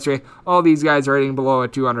lineup yesterday. All these guys are hitting below a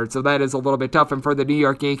 200, so that is a little bit tough. And for the New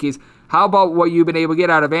York Yankees, how about what you've been able to get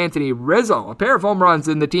out of Anthony Rizzo? A pair of home runs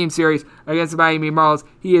in the team series against the Miami Marlins.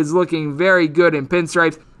 He is looking very good in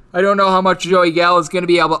pinstripes. I don't know how much Joey Gallo is going to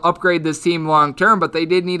be able to upgrade this team long term, but they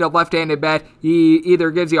did need a left-handed bat. He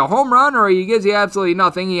either gives you a home run or he gives you absolutely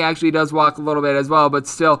nothing. He actually does walk a little bit as well, but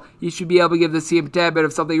still, he should be able to give this team a tad bit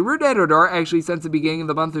of something. Rougned Odor, actually, since the beginning of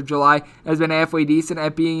the month of July, has been halfway decent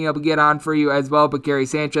at being able to get on for you as well, but Gary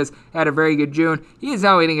Sanchez had a very good June. He is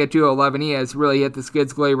now hitting at 211. He has really hit the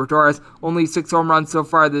skids. Gleyber Torres, only 6 home runs so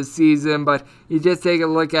far this season, but you just take a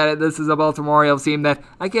look at it. This is a Baltimore Orioles team that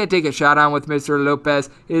I can't take a shot on with Mr. Lopez.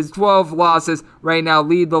 His 12 losses right now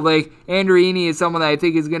lead the league. Andreini is someone that I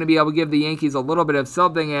think is going to be able to give the Yankees a little bit of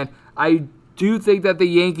something, and I do think that the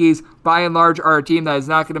Yankees, by and large, are a team that is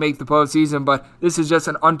not going to make the postseason, but this is just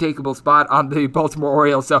an untakeable spot on the Baltimore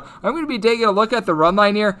Orioles. So I'm going to be taking a look at the run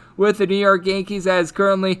line here with the New York Yankees as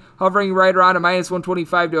currently hovering right around a minus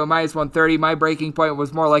 125 to a minus 130. My breaking point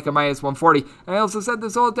was more like a minus 140. I also set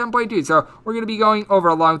this all at 10.2, so we're going to be going over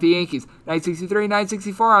along with the Yankees. 963,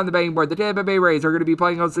 964 on the betting board. The Tampa Bay Rays are going to be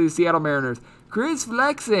playing against the Seattle Mariners. Chris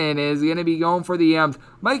Flexen is going to be going for the M's.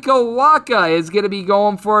 Michael Waka is going to be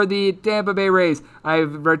going for the Tampa Bay Rays.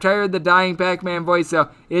 I've retired the dying Pac-Man voice, so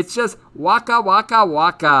it's just Waka, Waka,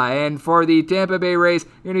 Waka. And for the Tampa Bay Rays,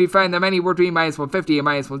 you're going to be finding them anywhere between minus 150 and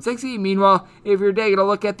minus 160. Meanwhile, if you're taking a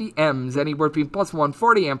look at the M's, anywhere between plus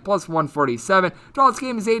 140 and plus 147. Tallest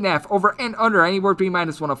game is 8.5. Over and under, anywhere between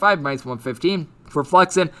minus 105 and minus 115. For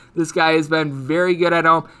Flexen, this guy has been very good at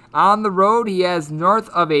home. On the road, he has north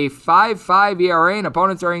of a 5.5 ERA, and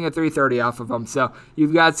opponents are hitting a 3.30 off of him. So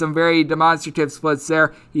you've got some very demonstrative splits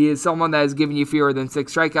there. He is someone that has given you fewer than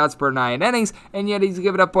 6 strikeouts per 9 innings, and yet he's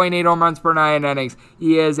given up 0.8 home runs per 9 innings.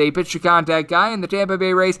 He is a pitch-to-contact guy, and the Tampa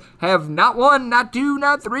Bay Rays have not 1, not 2,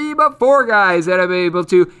 not 3, but 4 guys that have been able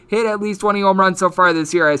to hit at least 20 home runs so far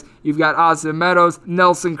this year, as you've got Austin Meadows,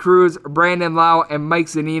 Nelson Cruz, Brandon Lau, and Mike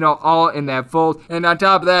Zunino all in that fold. And on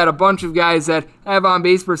top of that, a bunch of guys that have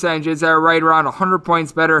on-base percentages that are right around 100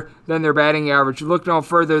 points better than their batting average. Look no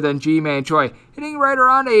further than Ji-Man Choi, hitting right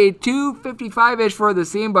around a 255-ish for the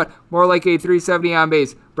team, but more like a 370 on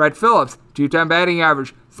base. Brett Phillips, 210 batting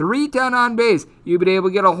average, .310 on base. You've been able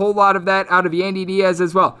to get a whole lot of that out of Yandy Diaz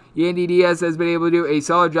as well. Yandy Diaz has been able to do a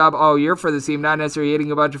solid job all year for the team, not necessarily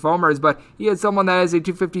hitting a bunch of homers, but he is someone that has a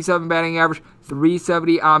 .257 batting average,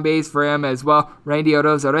 .370 on base for him as well. Randy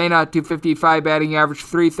Arozarena, .255 batting average,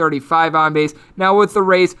 .335 on base. Now with the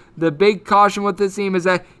Rays, the big caution with this team is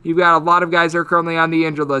that you've got a lot of guys that are currently on the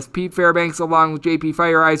injured list. Pete Fairbanks along with JP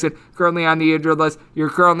Fireeisen currently on the injured list. You're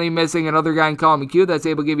currently missing another guy in Colin McHugh that's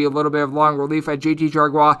able to give you a little bit of long relief at JT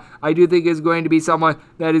Chargois. I do think is going to be someone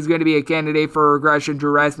that is going to be a candidate for regression.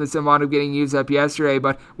 Drew Rasmussen wound up getting used up yesterday,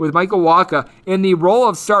 but with Michael Wacha in the role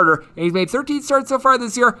of starter, and he's made 13 starts so far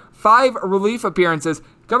this year, 5 relief appearances.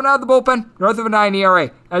 Coming out of the bullpen, north of a 9 ERA.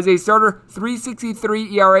 As a starter,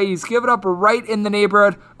 .363 ERA. He's given up right in the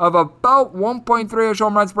neighborhood of about 1.3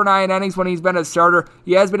 home runs per 9 innings when he's been a starter.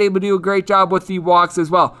 He has been able to do a great job with the walks as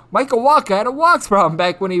well. Michael Wacha had a walks problem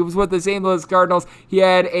back when he was with the St. Louis Cardinals. He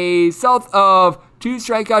had a south of 2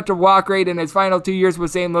 strikeout to walk rate in his final 2 years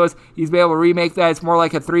with St. Louis. He's been able to remake that. It's more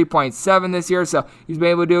like a 3.7 this year, so he's been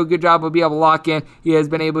able to do a good job of being able to lock in. He has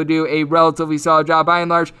been able to do a relatively solid job by and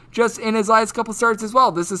large just in his last couple starts as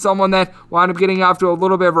well. This is someone that wound up getting off to a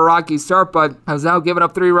little bit of a rocky start, but has now given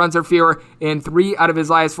up 3 runs or fewer in 3 out of his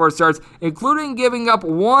last 4 starts, including giving up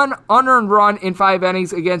 1 unearned run in 5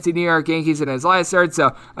 innings against the New York Yankees in his last start,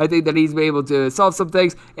 so I think that he's been able to solve some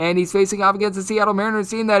things, and he's facing off against the Seattle Mariners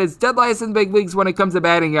team that is dead last in the big leagues when it comes to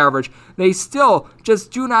batting average. They still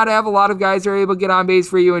just do not have a lot of guys that are able to get on base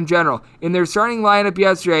for you in general. In their starting lineup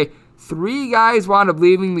yesterday, 3 guys wound up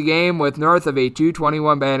leaving the game with north of a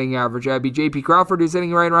 .221 batting average. That'd be J.P. Crawford, who's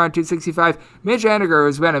sitting right around .265. Mitch Haniger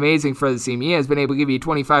has been amazing for the team. He has been able to give you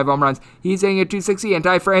 25 home runs. He's hitting at .260. And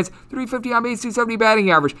Ty France, .350 on base, .270 batting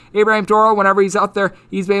average. Abraham Toro, whenever he's out there,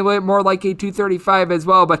 he's been able to hit more like a .235 as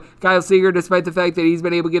well. But Kyle Seager, despite the fact that he's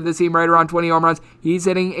been able to give the team right around 20 home runs, he's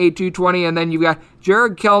hitting a .220. And then you've got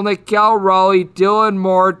Jared Kelenic, Cal Raleigh, Dylan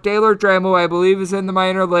Moore, Taylor Trammell, I believe is in the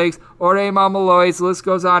minor leagues, Ore Mamalois, the list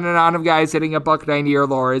goes on and on of guys hitting a .190 or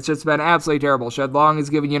lower. It's just been absolutely terrible. Shed Long is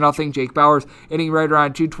giving you nothing. Jake Bauers hitting right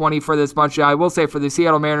around .220 for this bunch. I will say for the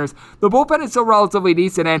Seattle Mariners, the bullpen is still relatively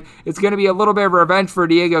decent, and it's going to be a little bit of revenge for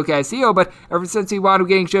Diego Castillo, but ever since he wound up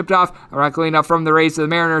getting shipped off, ironically enough from the Rays to the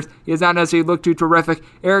Mariners, he has not necessarily looked too terrific.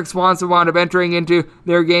 Eric Swanson wound up entering into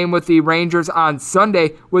their game with the Rangers on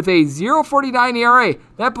Sunday with a .049 ERA.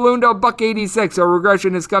 That ballooned to a .186, so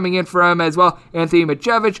regression is coming in for him as well. Anthony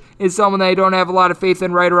Machevich is someone that I don't have a lot of faith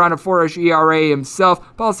in, right around a 4-ish ERA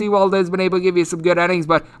himself. Paul Sewald has been able to give you some good innings,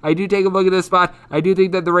 but I do take a look at this spot. I do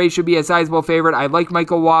think that the Rays should be a sizable favorite. I like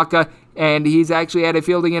Michael Wacha, and he's actually had a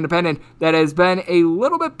fielding independent that has been a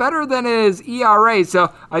little bit better than his ERA,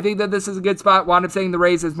 so I think that this is a good spot. Wound up saying the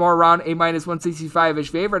Rays is more around a -165-ish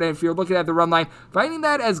favorite, and if you're looking at the run line, finding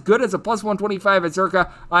that as good as a +125 at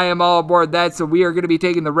circa, I am all aboard that, so we are going to be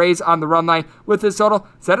taking the Rays on the run line with this total.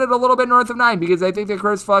 Set it a little bit north of 9, because I think that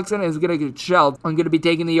Chris Flexen is going to get shelled. I'm going to be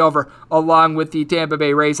taking the over along with the Tampa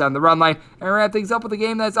Bay Rays on the run line, and wrap things up with a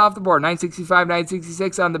game that's off the board. 965,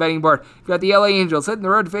 966 on the betting board. You've got the LA Angels hitting the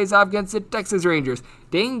road to face off against the Texas Rangers.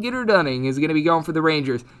 Dane Gitter Dunning is going to be going for the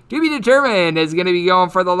Rangers. To be determined is going to be going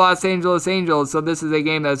for the Los Angeles Angels, so this is a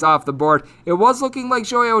game that's off the board. It was looking like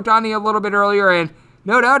Shohei Ohtani a little bit earlier, and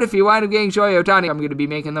no doubt if you wind up getting Shohei Ohtani, I'm going to be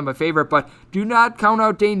making them a favorite, but do not count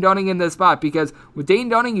out Dane Dunning in this spot, because with Dane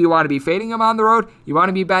Dunning, you want to be fading him on the road, you want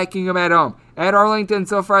to be backing him at home. At Arlington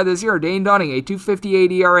so far this year, Dane Dunning, a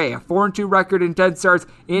 .258 ERA, a 4-2 record in 10 starts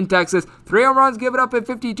in Texas. 3 home runs given up in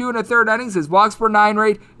 52 and a third innings. His walks per 9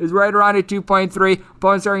 rate is right around at 2.3.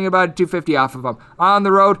 Opponents starting about .250 off of him. On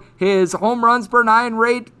the road, his home runs per 9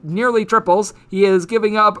 rate nearly triples. He is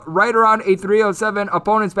giving up right around a .307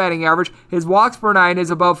 opponent's batting average. His walks per 9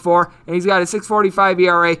 is above 4, and he's got a .645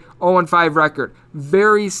 ERA, 0-5 record.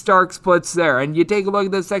 Very stark splits there. And you take a look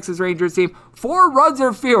at this Texas Rangers team, 4 runs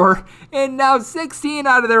or fewer, and now 16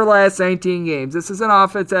 out of their last 19 games. This is an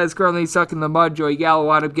offense that is currently stuck in the mud. Joey Gallo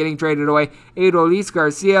wound up getting traded away. Adolis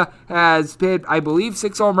Garcia has hit, I believe,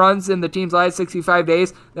 6 home runs in the team's last 65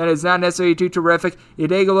 days. That is not necessarily too terrific. You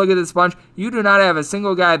take a look at this bunch, you do not have a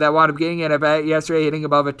single guy that wound up getting in a bat yesterday hitting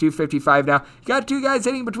above a .255 now. You got 2 guys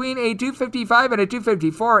hitting between a .255 and a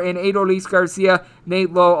 .254 in Adolis Garcia,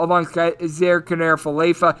 Nate Lowe, alongside Zaire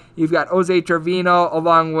Falefa. You've got Jose Trevino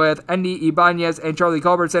along with Andy Ibanez and Charlie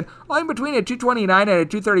Culbertson, all in between a .229 and a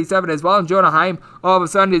 .237 as well. And Jonah Heim all of a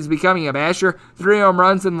sudden is becoming a masher. 3 home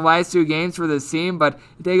runs in the last 2 games for this team, but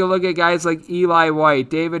you take a look at guys like Eli White,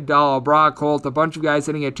 David Dahl, Brock Holt, a bunch of guys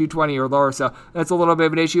hitting at .220 or lower, so that's a little bit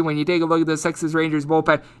of an issue. When you take a look at the Texas Rangers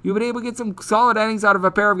bullpen, you've been able to get some solid innings out of a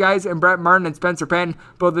pair of guys in Brett Martin and Spencer Penton.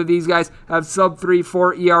 Both of these guys have sub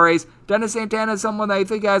 3.4 ERAs. Dennis Santana is someone that I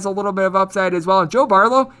think has a little bit of upside as well. And Joe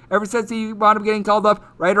Barlow, ever since he wound up getting called up,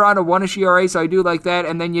 right around a 1-ish ERA, so I do like that.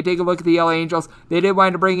 And then you take a look at the LA Angels. They did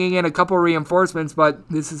wind up bringing in a couple reinforcements, but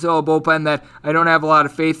this is still a bullpen that I don't have a lot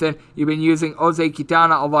of faith in. You've been using Jose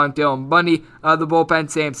Quintana along Dylan Bundy. The bullpen,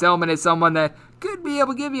 Sam Selman is someone that could be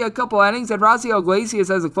able to give you a couple innings, and Rossiel Iglesias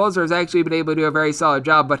as a closer has actually been able to do a very solid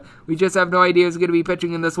job, but we just have no idea who's going to be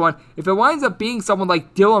pitching in this one. If it winds up being someone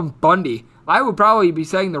like Dylan Bundy, I would probably be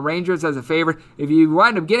saying the Rangers as a favorite. If you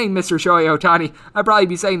wind up getting Mr. Shohei Ohtani, I'd probably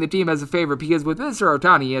be saying the team as a favorite, because with Mr.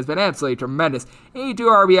 Ohtani, he has been absolutely tremendous. 82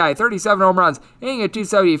 RBI, 37 home runs, hitting at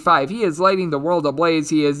 275. He is lighting the world ablaze.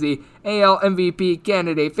 He is the AL MVP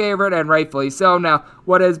candidate favorite, and rightfully so. Now,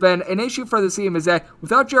 what has been an issue for the team is that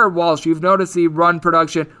without Jared Walsh, you've noticed the run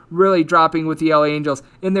production really dropping with the LA Angels.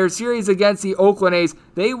 In their series against the Oakland A's,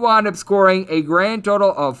 they wound up scoring a grand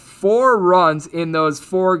total of 4 runs in those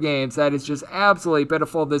 4 games. That is just absolutely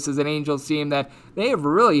pitiful. This is an Angels team that they have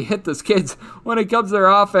really hit the skids when it comes to their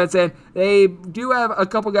offense, and they do have a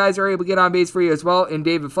couple guys who are able to get on base for you as well in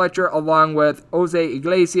David Fletcher along with Jose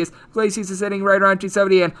Iglesias. Iglesias is hitting right around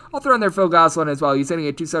 270, and I'll throw in there Phil Gosselin as well. He's hitting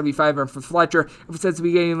at 275, and for Fletcher, ever since the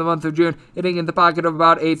beginning of the month of June, hitting in the pocket of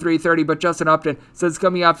about a 330, but Justin Upton, since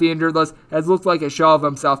coming off the injured list, has looked like a shell of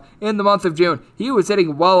himself. In the month of June, he was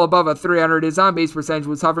hitting well above a 300. His on-base percentage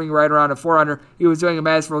was hovering right around a 400. He was doing a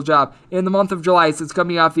masterful job. In the month of July, since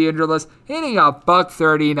coming off the injured list, hitting a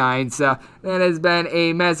 $139, so that has been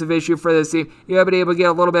a massive issue for this team. You have been able to get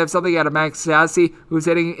a little bit of something out of Max Stassi, who's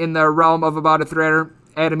hitting in the realm of about a 300.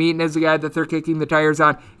 Adam Eaton is the guy that they're kicking the tires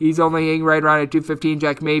on. He's only hitting right around at 215.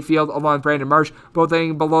 Jack Mayfield along with Brandon Marsh, both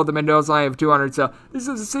hitting below the Mendoza line of 200. So this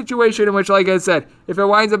is a situation in which, like I said, if it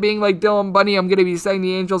winds up being like Dylan Bundy, I'm going to be saying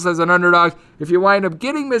the Angels as an underdog. If you wind up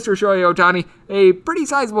getting Mr. Shohei Ohtani, a pretty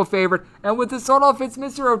sizable favorite, and with this total, if it's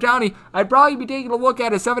Mr. Ohtani, I'd probably be taking a look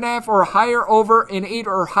at a 7.5 or higher over, an 8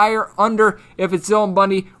 or higher under. If it's Dylan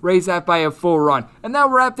Bundy, raise that by a full run. And that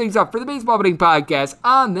will wrap things up for the Baseball Betting Podcast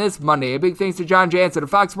on this Monday. A big thanks to John Jansen of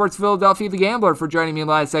Fox Sports Philadelphia, the Gambler, for joining me in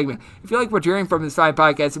the last segment. If you like what you're hearing from this fine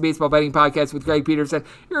podcast, the Baseball Betting Podcast with Greg Peterson,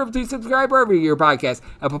 you're able to subscribe wherever you get your podcast: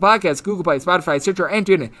 Apple Podcasts, Google Play, Spotify, Stitcher, and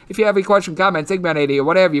TuneIn. If you have any question, comment, segment idea,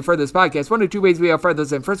 whatever you for this podcast, one of 2 ways we have further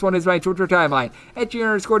those in. First one is my Twitter timeline at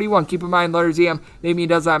G_D1. Keep in mind, letters EM, they mean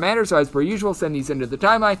does not matter, so as per usual, send these into the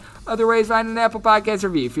timeline. Other ways, find an Apple Podcast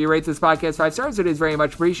review. If you rate this podcast 5 stars, it is very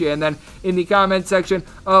much appreciated. And then in the comment section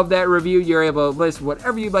of that review, you're able to list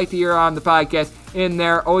whatever you'd like to hear on the podcast in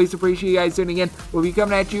there. Always appreciate you guys tuning in. We'll be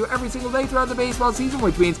coming at you every single day throughout the baseball season,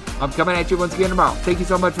 which means I'm coming at you once again tomorrow. Thank you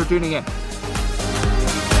so much for tuning in.